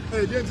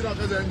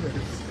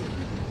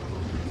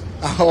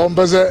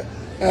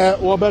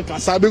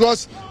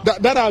 because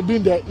that has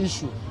been the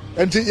issue.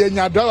 And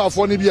your driver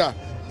for Nibia.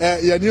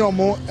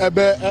 Yaniomo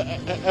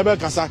ebe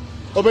kasa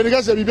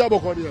obenika se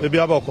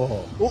bibia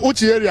boko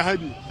uchi area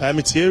habi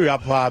area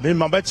pa me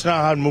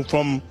mabetna move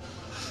from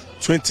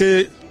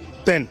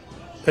 2010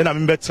 and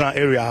I'm better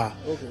area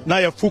na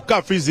ya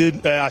fuka freeze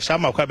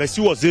ashama kwa be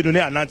si was edu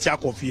na ananti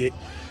akofie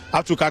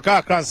atu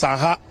kaka kransa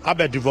ha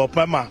abe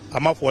development ma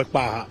amafo pa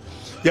ha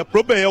ya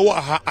problem ye wo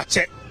ha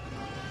ache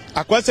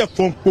akwase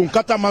from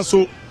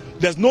Nkatamanso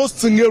there's no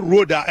single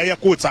road that air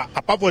quota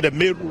apart from the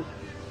main road.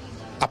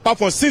 Apart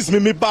from since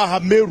me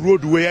have main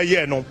road where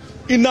ye no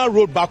inner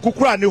road ba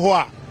kukura ni ho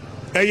a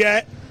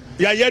eye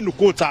ya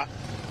nukota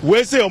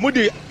we say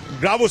omudi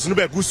gravels no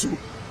be gusu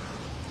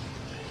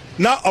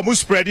na omu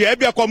spread e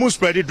bia ko omu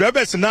spread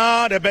drivers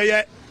na de be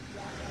ye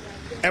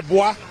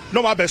eboa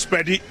no ma be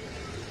spread e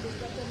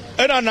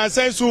na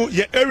nansensu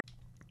ye.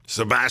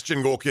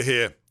 Sebastian Gorka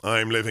here.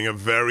 I'm living a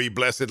very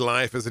blessed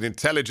life as an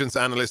intelligence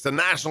analyst, a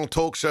national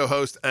talk show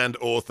host, and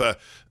author,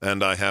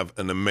 and I have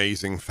an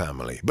amazing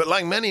family. But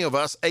like many of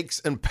us,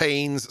 aches and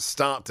pains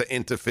start to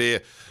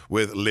interfere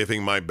with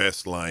living my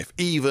best life,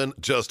 even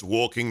just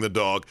walking the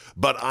dog.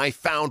 But I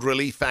found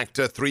Relief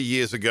Factor 3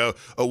 years ago,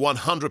 a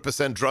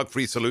 100%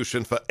 drug-free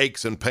solution for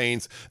aches and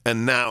pains,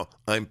 and now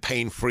I'm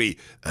pain-free,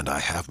 and I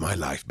have my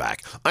life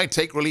back. I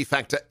take Relief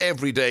Factor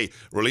every day.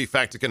 Relief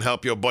Factor can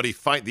help your body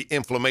fight the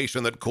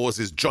inflammation that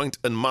causes joint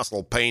and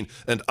muscle pain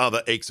and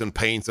other aches and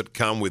pains that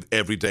come with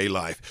everyday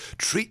life.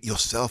 Treat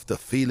yourself to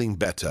feeling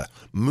better,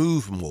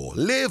 move more,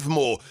 live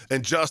more,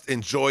 and just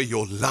enjoy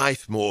your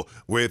life more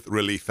with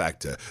Relief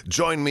Factor.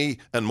 Join me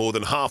and more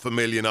than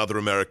 500,000 other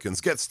Americans.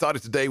 Get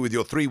started today with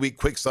your 3-week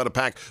quick starter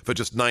pack for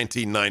just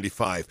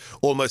 $19.95.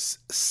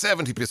 Almost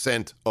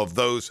 70% of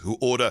those who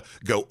order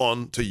go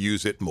on to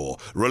use it more.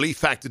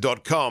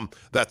 ReliefFactor.com.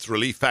 That's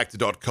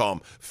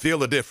ReliefFactor.com. Feel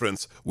the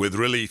difference with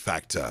Relief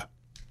Factor.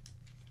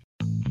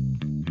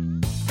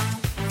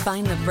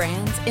 Find the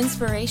brands,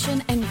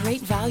 inspiration, and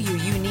great value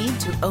you need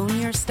to own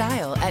your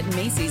style at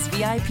Macy's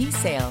VIP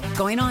sale,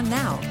 going on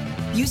now.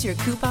 Use your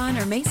coupon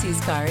or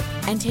Macy's card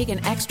and take an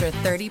extra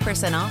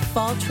 30% off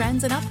fall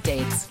trends and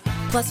updates.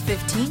 Plus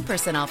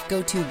 15% off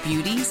go-to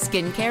beauty,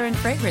 skincare, and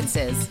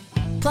fragrances.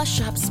 Plus,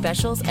 shop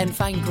specials and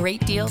find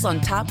great deals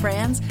on top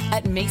brands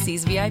at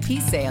Macy's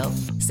VIP sale.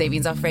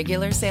 Savings off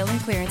regular sale and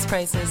clearance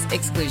prices.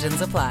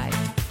 Exclusions apply.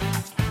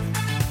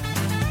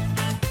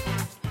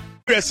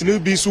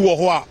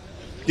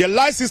 Your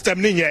life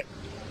system ni yet.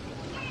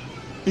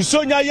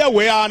 Isonya ya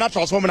we are not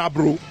transforming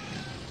bro.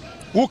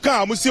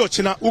 Uka musi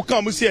ochina,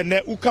 uka musi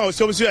ene, uka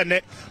musi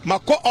ene.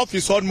 Mako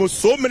office almost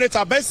so many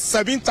times,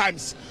 7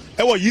 times.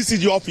 Ewo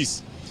ECG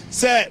office.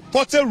 Say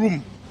portal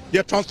room,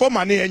 the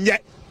transformer ni enye.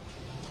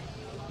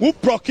 Who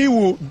proki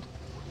wu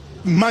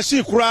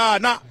machine kura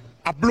na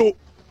ablo.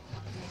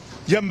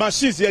 Ye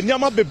machines, ye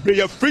nyama bebre,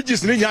 ye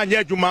fridges ni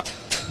nye juma.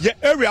 Ye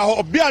area ho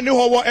obi ani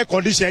ho wo air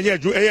condition ye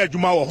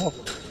juma wo ho.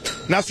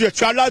 Na so ye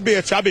travel be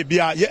ye travel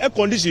bia ye air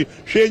condition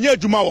hwe nye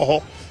juma wo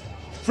ho.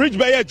 Fridge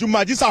be ye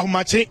juma this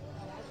ahomache.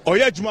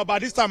 Oye juma by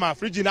this time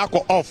fridge na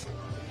ko off.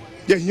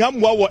 Ye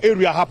hiam wo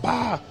area ha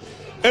pa.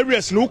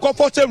 Areas no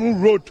comfortable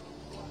road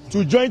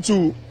to join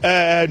to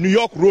New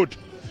York road.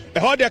 E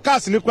ho the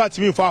cars ni kwa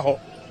timi fa ho.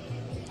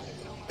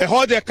 E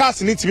ho the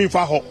cars ni timi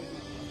fa ho.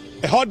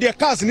 E ho the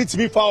cars ni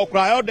timi fa ho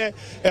kra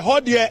e ho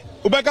the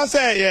ubeka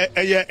say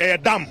e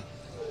dam.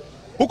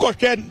 Who could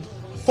get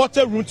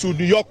 40 route to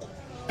New York?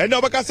 And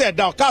ubeka say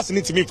down cars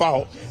ni timi fa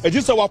ho. E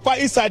just wa fa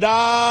inside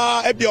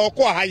e bi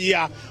okwa ha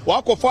ya.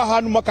 Wa ko fa ha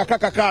no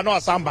makaka no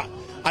asamba.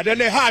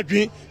 Adene ha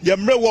adwin ye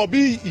mre wo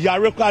bi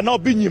yare kra na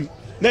obi nyim.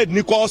 Na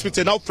Nico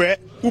hospital now for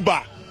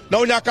Uber.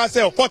 Now you can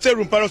say 40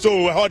 room per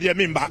so how do you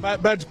mean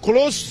but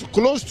close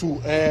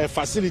to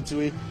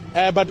facility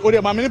but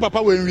ode mamini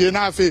papa we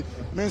na afi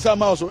mensa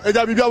ma so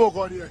eja bibia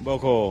boko there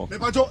boko me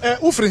pacho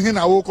ufri hin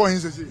na wo ko hin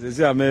sesi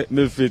say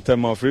me fit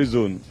my free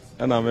zone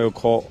and I me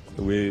call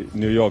we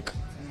New York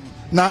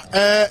na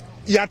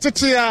ya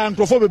tete ya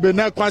ntofo bebe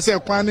na kwa se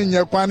kwan ne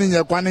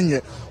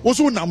nye wo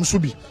so nam so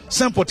bi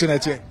simple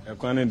tenete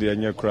kwan ne de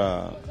nye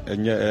kra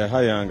enye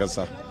ha ya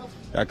ngasa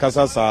ya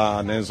kasa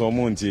sa na nso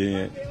mo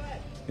ntie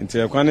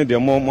ntie kwane de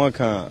mo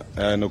ka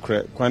no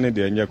kwane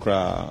de enye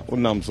kra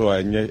unam so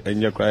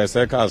enye kra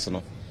sekas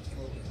no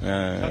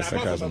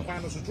sekas no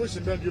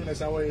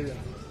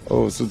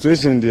oh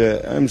situation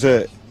de am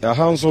say ya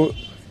hanso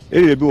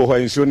area bi wo ho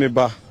nsuo ne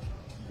ba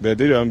be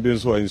de am bi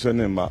nso nsuo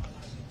ne ma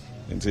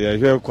ntie ya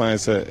hwe kwan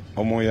se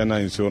omo ya na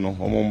nsuo no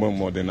omo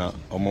mo de na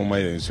omo ma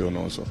ya nsuo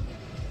no so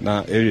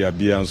na area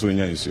bi anso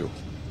nya nsuo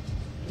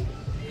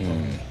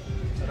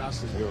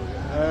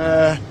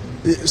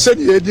said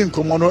you didn't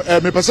come on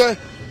me pese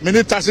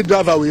me taxi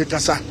driver we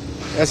kasa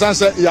esan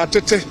say ya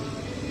tete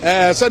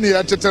said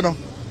ya tete no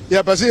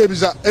ya pese e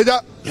bisa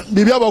eja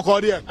bibia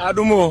boko de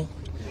adumo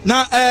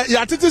na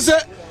ya tete say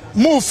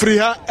move free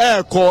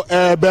ha ko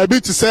baby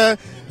to say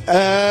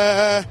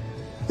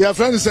your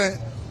friend say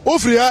o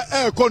free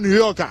ha ko New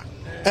York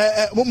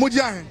mo ji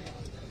ahen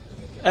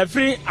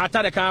free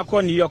atade kan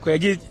ko New York e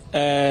gi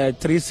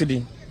 3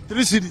 city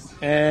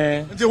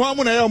nti ho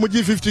amu na ya mo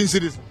gi 15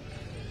 cities.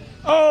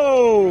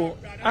 Oh,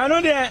 I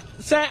know that.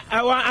 Say,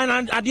 I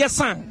want an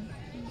son,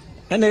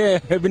 and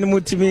been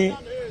mutimi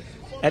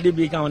at the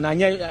big town.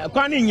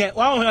 Quaning yet,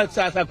 one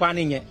says a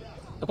quaning yet.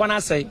 When I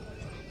say,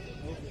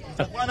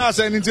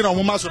 anything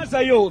on Master,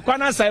 say you,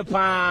 when I say,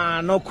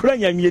 no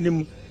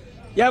cranium,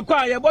 you are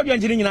quite a body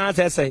engineering, as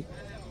I say.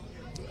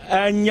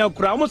 And your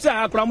crown, say,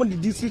 I crown the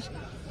district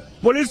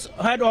police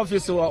head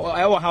office or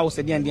our house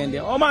at the end.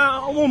 Oh,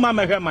 my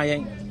mamma, hear my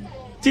young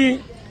tea.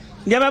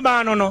 Never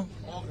ban no.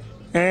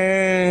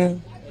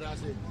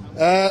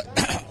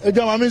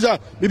 Ejama minja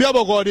bibia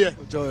boko de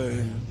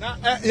na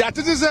ya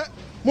tete se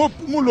mo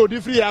load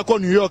free ya ko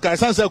New York I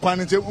sense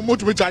quantity mo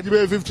to be charge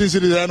 15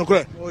 cities no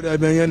kre o da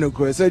ben no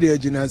kre say the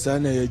agina sa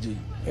na yaji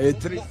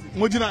 3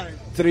 mo gina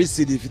 3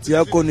 city fit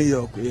ya ko New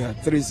York ya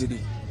 3 city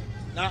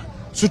na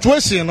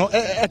situation no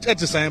at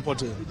say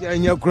important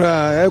anya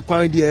kra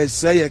kwan de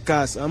say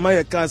cars ama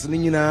ya cars ni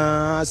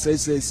nyina say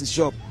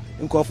shop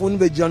nkofo no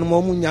be jano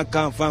mo munya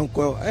kan fa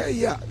nko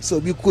ya so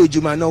bi ko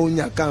ejuma na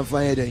unya kan fa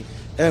yeden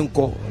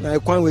enko na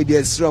kwan we de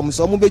esram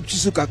so mo be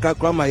twisu kakra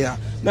krama ya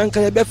na nka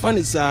ye be fa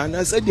ni sa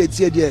na se de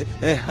tie de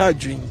ha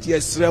dwin tie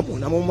esram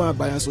na mo ma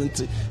aban so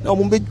nti na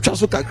mo be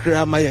twaso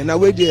kakra ma ye na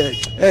we de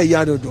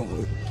ya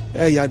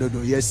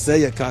dodo yes say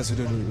ye cars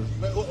dodo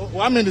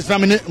 1 minute na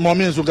me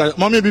mommy nso ga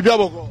mommy bibia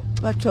boko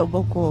bacho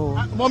boko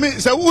mommy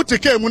say who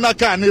take mu na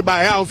car ni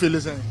ba how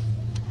feel say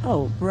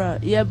oh bro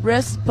your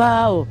breast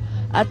power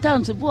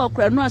Atanti bu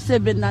okra no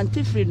asebe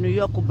nanti free New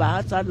York ba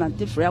ata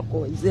nanti free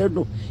ko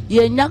zero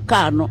ye nya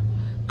ka no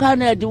ka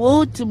na de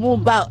wo timu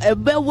ba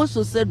ebe wo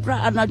so sedra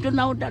anadwo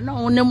na wo da na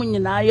wonem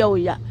nyina ya wo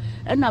ya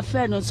e na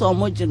fe no so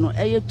omoje no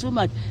eye too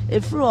much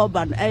e free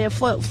urban eye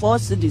 4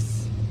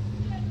 cities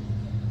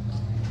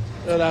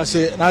na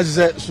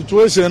say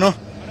situation no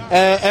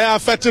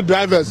affect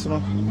drivers no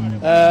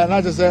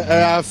na say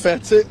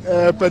affect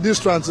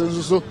pedestrians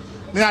so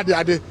ni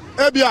ade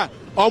ebia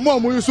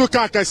omo yusu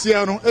ka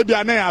kase no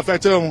ebia na ya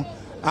affect mu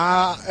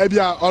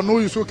ebia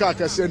onu yusu ka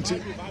kase nti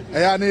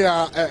eya na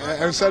ya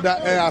enseda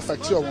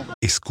affect mu.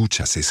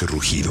 ¿Escuchas ese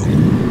rugido?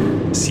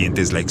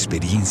 ¿Sientes la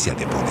experiencia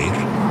de poder?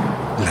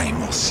 ¿La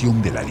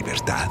emoción de la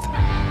libertad?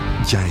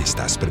 Ya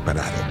estás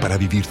preparado para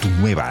vivir tu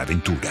nueva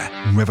aventura.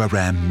 Nueva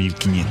Ram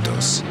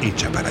 1500,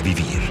 hecha para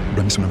vivir.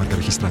 Ram es una marca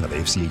registrada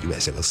de FCA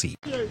US LLC.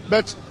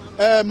 But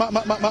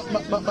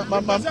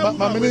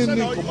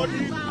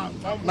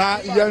na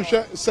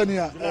yanhwe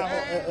senia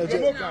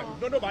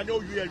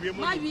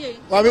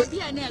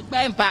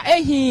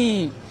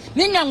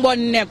ni nyangbo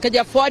ne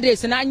kaja 4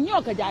 days na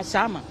nyo kaja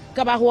sama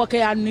kaba ho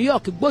ka New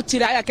York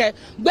gbotira ya ke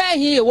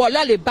gbehin wo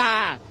lole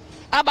ba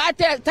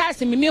abate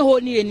tasi mi ho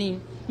ni eni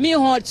mi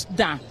ho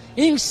dan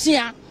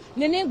insia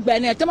ni ni gbe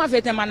ne tema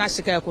fete mana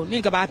sika ko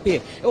ni kaba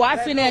pe wa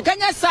fi ne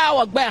kanya sa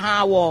wo gbe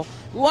ha wo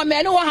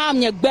me ni wo ha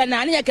nye gbe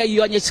na ni ke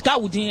yo nye sika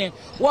wudin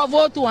wo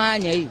vote ha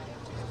nye yi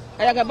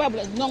ayaga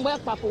babla nyongbo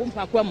papo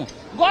mpakwa mo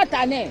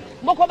gota ne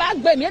moko ba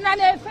gbe mi na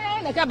ne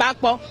fe ne ka ba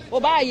po o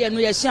ba ye no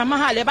ye sia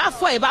mahale ba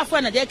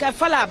fo na je ka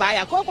fala ba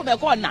ya ko be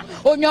ko na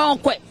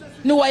onyonkwe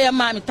ni wo ye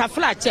ma mi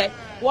tafla che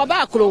wo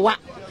ba krowa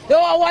e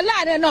wo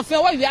la ne no fe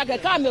wo wi aga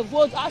ka me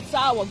vote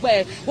asa wo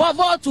gbe wo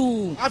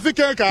vote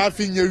African ka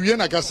afinye wie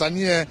na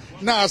kasane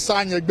na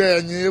asa nye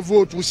gbe nye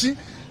vote si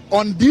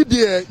on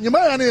didi nyima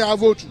ya ne ya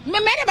vote me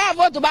ne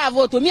ba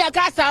vote mi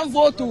aka sa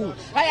vote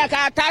aya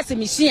ka tasi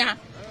mi sia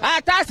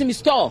atasi mi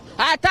store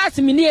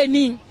atasi mi ni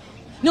eni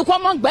ni ko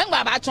mo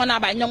gbengba ba chon na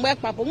ba nyongbe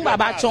papo ngba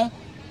ba chon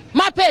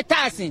ma pay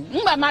tax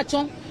ngba ma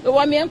chon e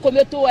wo mi enko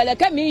meto wele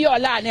ke mi yo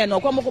la na no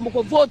ko mo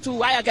vote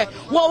aya ke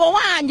wo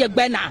anye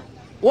gbe na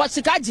wo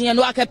sika jiyan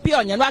no aka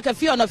pio nya no aka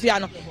fio no fia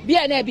no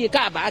bia na bi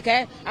ka ba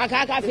aka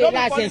fe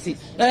license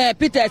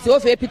Peters o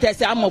fe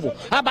Peters amobo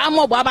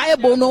aba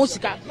ebo no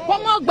sika ko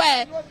mo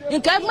gbe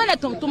nka gbele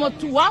tom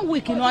 1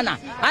 week no na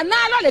ana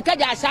lo le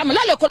kaja asam lo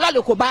le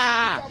ko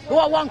ba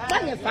wo won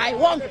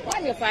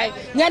qualify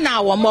nya na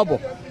wo mobo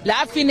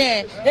la fi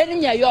ne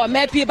eni nya yo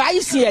me pi ba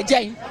isi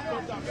ejen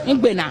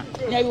ngbe na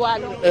nya yo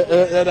alo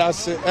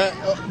that's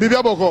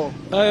bibia boko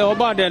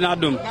oba de na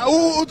dum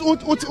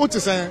o ti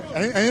sen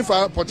en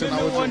fa potina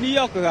o New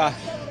York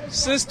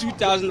since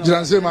 2000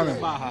 Jiranse mame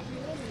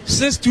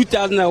since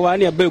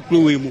 2001 ya be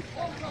kuro we mu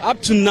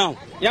up to now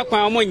ya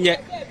kwan mo nye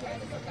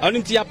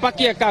onti ya pack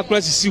ya car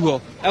cross si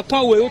ho e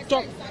kwan we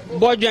to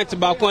budget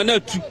ba kwan na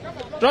tu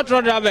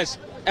trotro drivers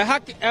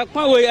e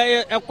kwan we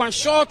e kwan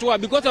short wa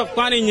because of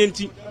kwan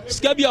nyenti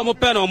sika bi o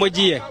pe na o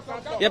giye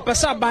ye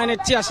pesa ban ne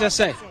ti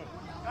asese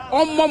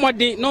on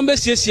momodi no be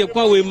siesie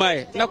kwan we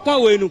mai na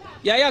kwan we nu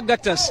ya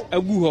gutters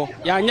agu ho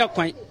ya anya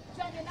kwan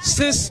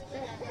since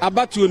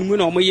abatu onmu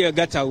na o ye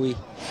gutter we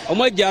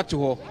o gia to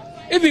ho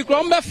ibi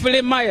kro mbe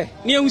fele mai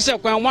ni ehu se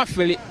kwan wa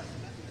fele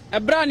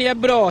ebra na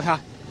ebra o ha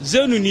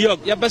zenu New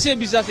York ya pese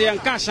bisa se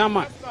yanka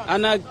shama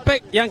ana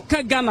pe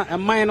yanka Ghana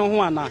eman no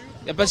ho ana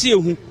ya pese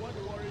ehu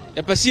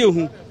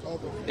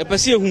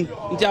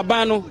nti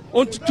aban no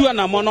ontutu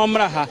ana mo no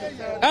mra ha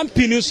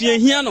ampinu so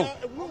yehia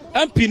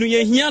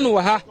no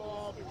wa ha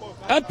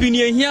ampinu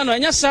yehia no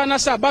anya sa na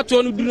sa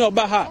bato no duru no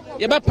ba ha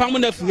ye be pam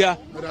na fu ha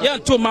ye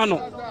ntoma no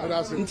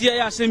nti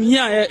ya asem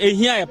hia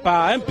ehia ye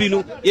pa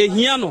ampinu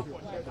yehia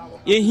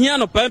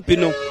no pa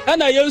ampinu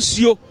ana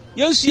yensuo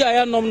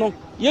ya nom no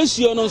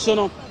yensuo no so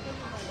no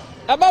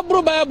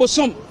ababru ba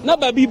bosom na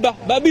babi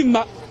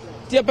ma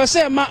tie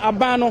pese ma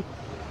aban no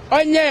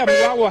onye ya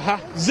bwa wo ha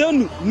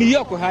zenu New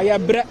York ha ya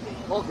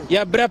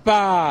bre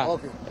pa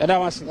da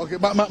wasi okay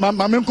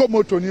mama nko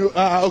moto ni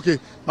okay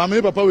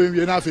mama papa we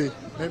wie na afi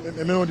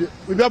me no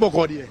we be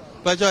aboko there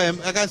but I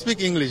can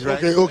speak English,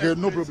 right? Okay,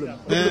 no problem.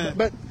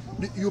 But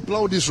you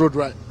plow this road,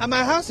 right? And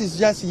my house is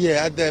just here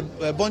at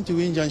the Born to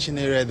Win Junction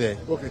area there.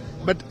 Okay,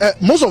 but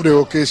most of the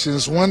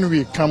occasions when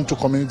we come to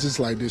communities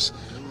like this,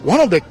 one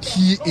of the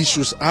key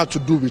issues are to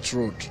do with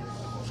road.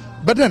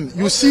 But then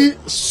you see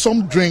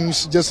some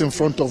drains just in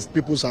front of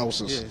people's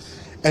houses, yes,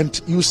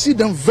 and you see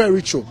them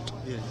very choked.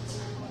 Yes.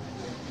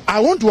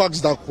 I want to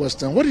ask that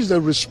question. What is the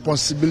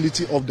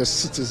responsibility of the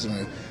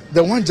citizen,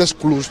 the one just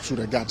close to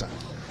the gutter?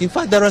 In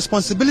fact, the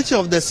responsibility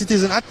of the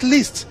citizen, at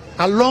least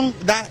along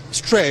that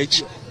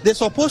stretch, they're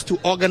supposed to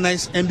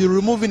organize and be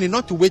removing it,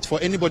 not to wait for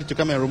anybody to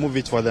come and remove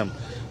it for them.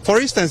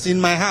 For instance, in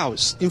my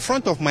house, in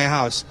front of my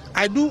house,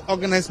 I do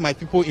organize my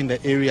people in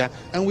the area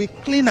and we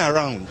clean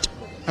around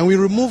and we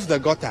remove the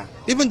gutter.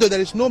 Even though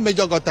there is no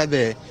major gutter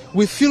there,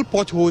 we fill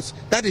potholes.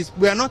 That is,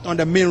 we are not on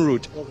the main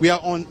road. We are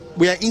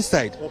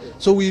inside. Okay.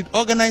 So we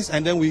organize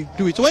and then we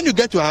do it. So when you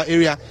get to our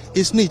area,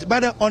 it's neat.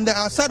 But on the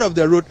outside of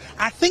the road,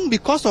 I think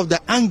because of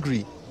the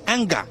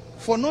anger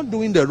for not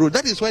doing the road,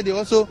 that is why they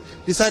also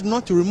decide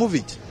not to remove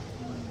it.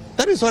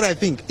 That is what I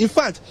think. In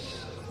fact,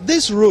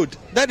 this road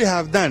that they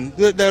have done,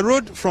 the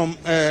road from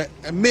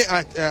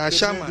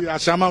Ashama, the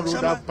Ashama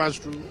road that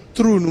passed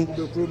through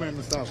the crewmen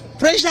and stuff.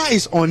 Pressure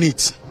is on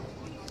it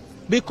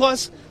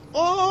because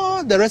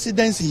all the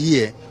residents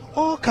here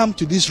all come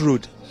to this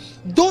road.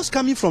 Those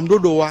coming from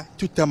Dodowa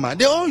to Tama,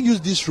 they all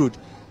use this road.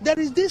 There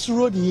is this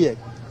road here,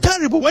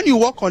 terrible. When you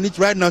walk on it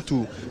right now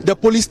to the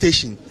police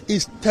station,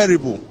 it's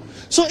terrible.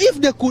 So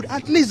if they could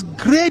at least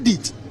grade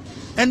it,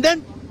 and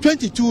then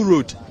 22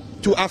 road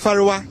to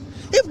Afarawa,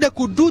 if they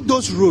could do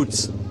those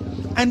roads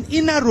and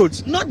inner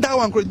roads, not that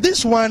one,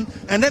 this one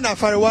and then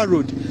Afarawa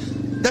road,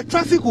 the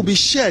traffic will be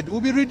shared, will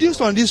be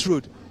reduced on this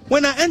road.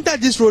 When I enter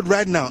this road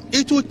right now,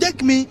 it will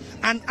take me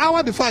an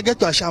hour before I get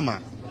to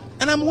Ashama.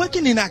 And I'm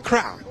working in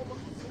Accra.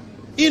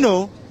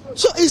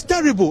 So it's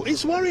terrible.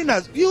 It's worrying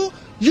us. You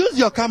use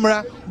your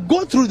camera,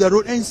 go through the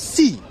road and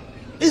see.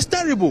 It's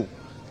terrible.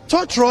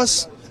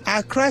 Torturous,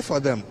 I cry for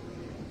them.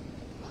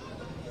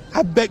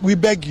 We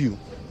beg you.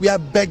 We are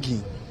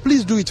begging.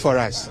 Please do it for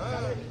us.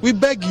 We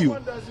beg you.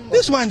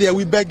 This one there,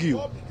 we beg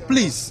you.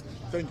 Please.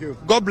 Thank you.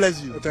 God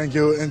bless you. Thank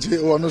you.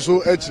 And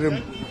also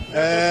Echrim.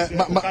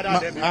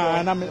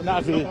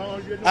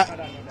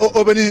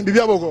 Opening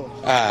Bibiaboko.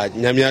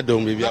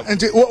 Nyamiadom Bibia. And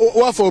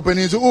what for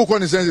opening to all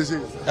consensus?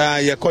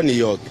 New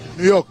York.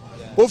 New York.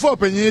 What for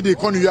opening the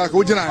New York?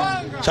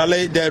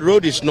 Charlie, the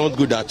road is not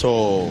good at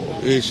all.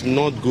 It's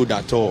not good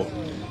at all.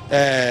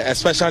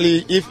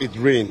 Especially if it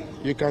rains.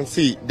 You can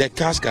see the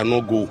cars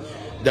cannot go.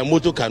 The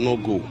motor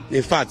cannot go.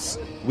 In fact,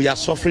 we are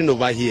suffering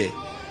over here.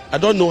 I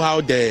don't know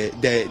how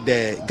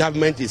the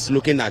government is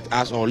looking at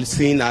us or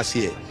seeing us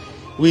here.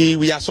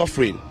 We are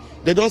suffering.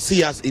 They don't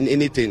see us in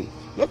anything.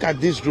 Look at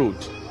this road.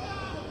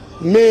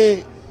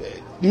 Main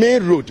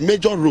road,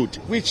 major road,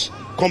 which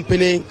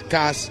company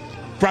cars,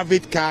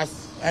 private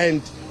cars,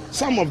 and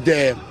some of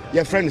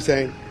your friends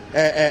saying,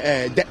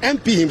 the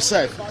MP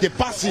himself, they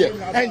pass here.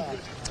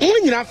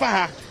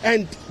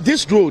 And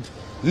this road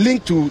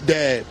linked to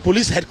the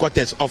police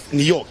headquarters of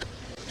New York.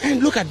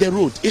 And look at the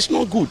road. It's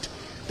not good.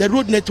 The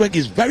road network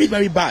is very,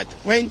 very bad.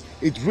 When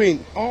it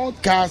rains, all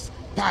cars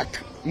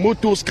park,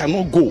 motors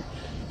cannot go.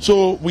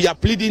 So we are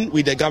pleading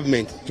with the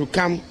government to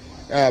come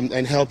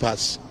and help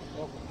us.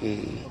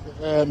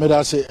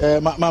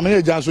 Medase, Mamma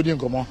Jansu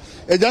Dinkomo.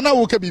 Ejana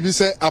woke bibi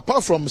say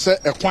apart from say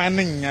a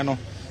kwaning,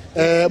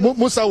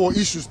 Musa wo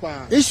issues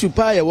pa. Issue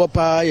pa ye wo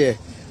pa ye.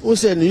 Wo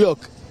say New York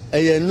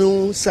a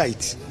new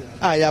site.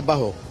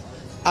 Ayabaho.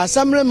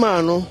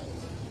 Assemblyman no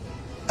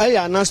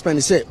aya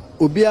announcement say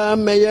obia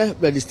meye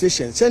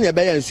registration. Say ne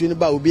be ya nsu ni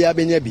ba obia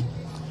benya bi.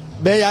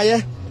 Be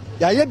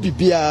ya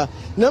bibia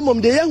na mom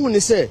de ye hu ni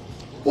say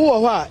wo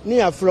ho a ne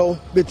afro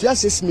betua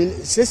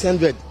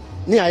 600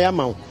 ne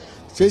ayama.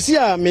 Sesi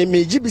a me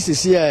gibi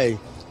sesi a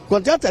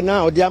contractor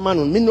na odi ama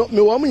no me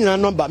wo mu nyina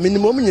number me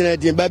mo mu nyina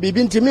din ba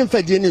bibi ntimi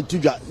mfa die ne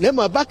tudwa na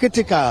ma ba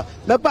ketika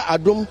me ba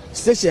adom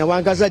station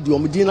wan kasa di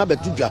om din na ba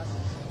tudwa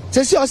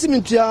sesi o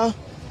simintua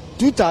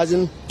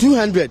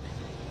 2200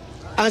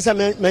 ansa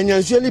me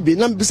nyansuo li bi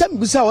na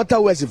bisa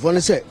water west for no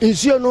say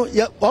nsuo no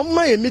o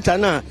ma ye meter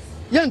na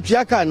ye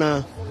ntua ka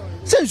na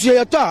se nsuo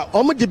ye to a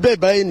o mu di be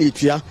ba ye ne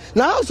tua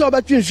na so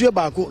ba twa nsuo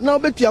ba ko na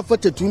obetua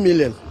 42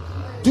 million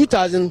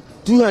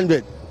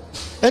 2200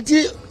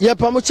 eti ye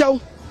pamochaw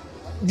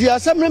di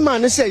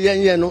assemblyman say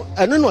yen no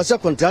eno no se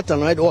contractor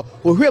no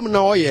ohwem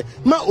na oye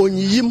ma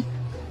onyiyim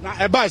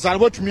na e ba isa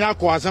botumi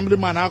akọ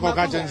assemblyman akọ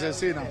ka chense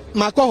say na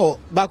makọ ho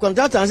ba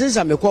contractor say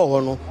sa mekọ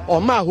ho no o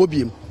ma ho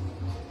biem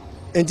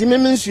enti me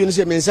mensuo no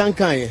se mensan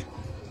kan ye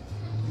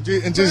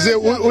enti say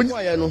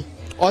oye no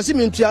o si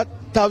mentua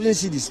 1000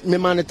 cedis me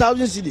man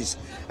 1000 cedis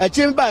e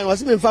chim ba no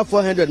si me fa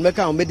 400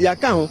 meka ho me di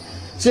aka ho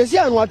se si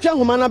anu atwa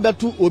ho ma na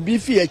betu obi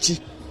fi achi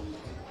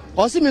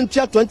o si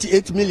mentua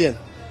 28 million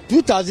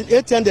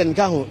 2800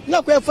 nka ho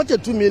na kwa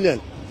 42 million.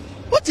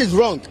 What is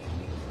wrong?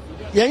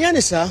 Yanya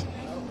ni sa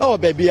oh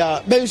baby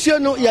a bensuo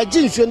no ya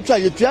jinsuo nto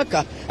aye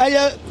tuaka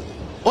aye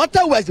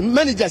water west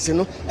managers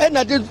no e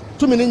na de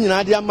 2 million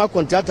nyina de ama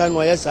contractor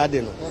no ya sa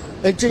de no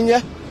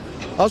entinye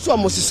also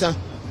amosisa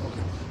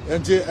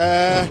enti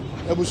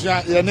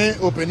ebusia ye ne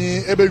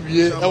openi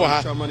ebewie e wa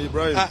ha Chairman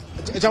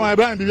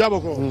Ibrahim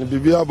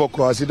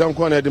Bibiaboko asidan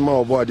kwa na de ma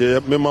obo ade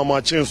me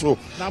mama chen so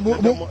na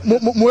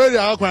mo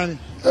area akwan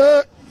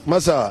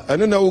masa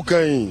ene na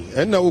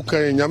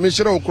ukan nyame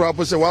hire okura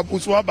po se wa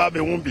so aba be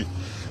hu bi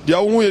dia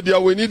hu ye dia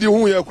weni di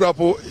hu ye kura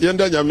po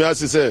yenda nyame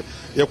asese.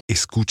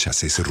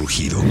 Escuchas ese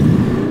rugido.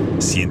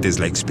 Sientes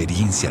la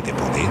experiencia de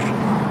poder,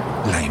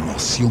 la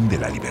emoción de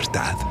la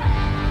libertad.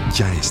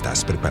 Ya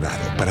estás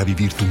preparado para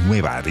vivir tu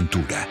nueva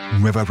aventura.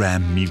 Nueva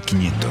Ram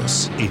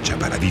 1500, hecha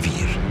para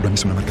vivir. Ram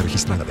es una marca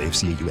registrada de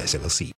FCA US LLC.